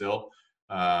here still,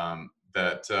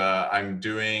 that I'm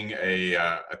doing a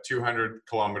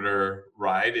 200-kilometer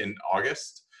ride in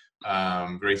August,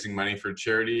 raising money for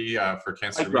charity for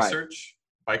cancer research.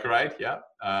 Bike ride, yeah.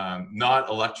 Not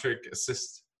electric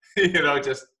assist,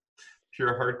 just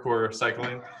pure hardcore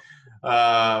cycling,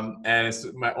 and it's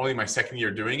only my second year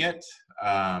doing it,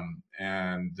 so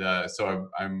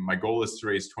my goal is to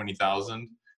raise $20,000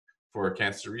 for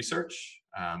cancer research.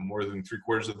 More than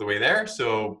 3/4 of the way there.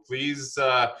 So please,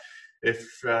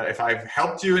 if I've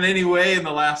helped you in any way in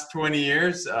the last 20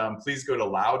 years, please go to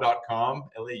lau.com,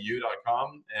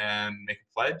 lau.com, and make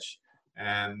a pledge.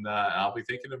 And I'll be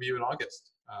thinking of you in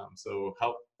August. So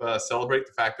help celebrate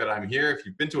the fact that I'm here. If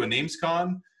you've been to a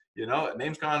NamesCon, you know, at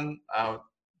NamesCon,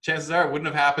 chances are it wouldn't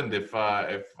have happened if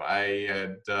I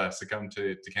had succumbed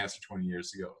to cancer 20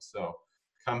 years ago. So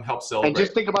come help celebrate. And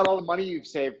just think about all the money you've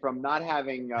saved from not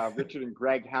having Richard and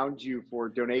Greg hound you for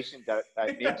donations at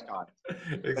NamesCon.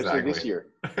 Exactly. Especially this year.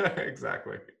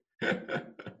 Exactly.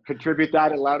 Contribute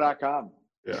that at lau.com.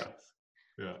 Yeah.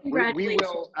 Yeah. We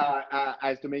will,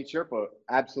 as Domain Sherpa,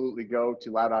 absolutely go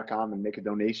to lau.com and make a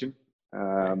donation.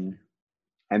 And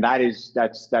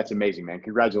that's amazing, man.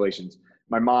 Congratulations.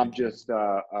 My mom just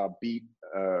beat,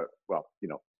 well, you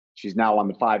know, she's now on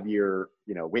the 5-year,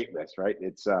 you know, wait list, right?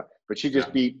 It's, but she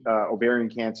just beat ovarian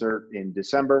cancer in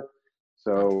December.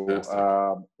 So,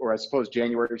 or I suppose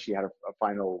January, she had a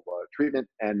final treatment.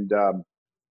 And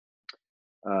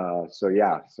so,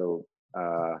 yeah, so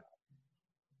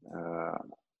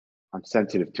I'm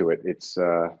sensitive to it. It's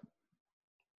an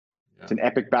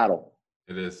epic battle.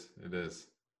 It is. It is.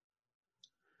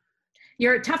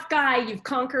 You're a tough guy. You've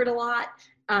conquered a lot.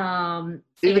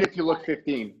 Even if you look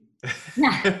 15.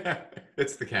 Yeah.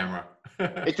 It's the camera.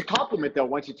 It's a compliment, though,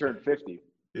 once you turn 50.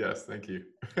 Yes, thank you.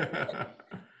 All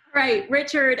right,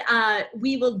 Richard,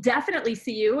 we will definitely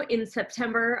see you in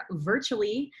September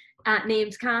virtually at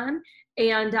NamesCon.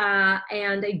 And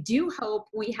I do hope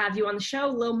we have you on the show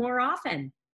a little more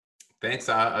often. Thanks.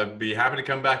 I'd be happy to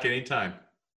come back anytime.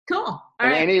 Cool. All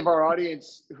and right. Any of our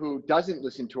audience who doesn't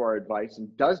listen to our advice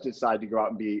and does decide to go out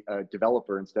and be a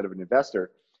developer instead of an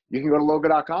investor, you can go to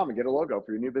logo.com and get a logo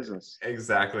for your new business.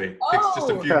 Exactly. Takes just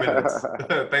a few minutes.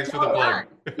 Thanks for the plug.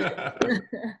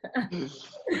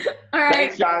 All right.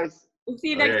 Thanks, guys. We'll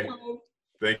see you next time.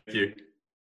 Thank you.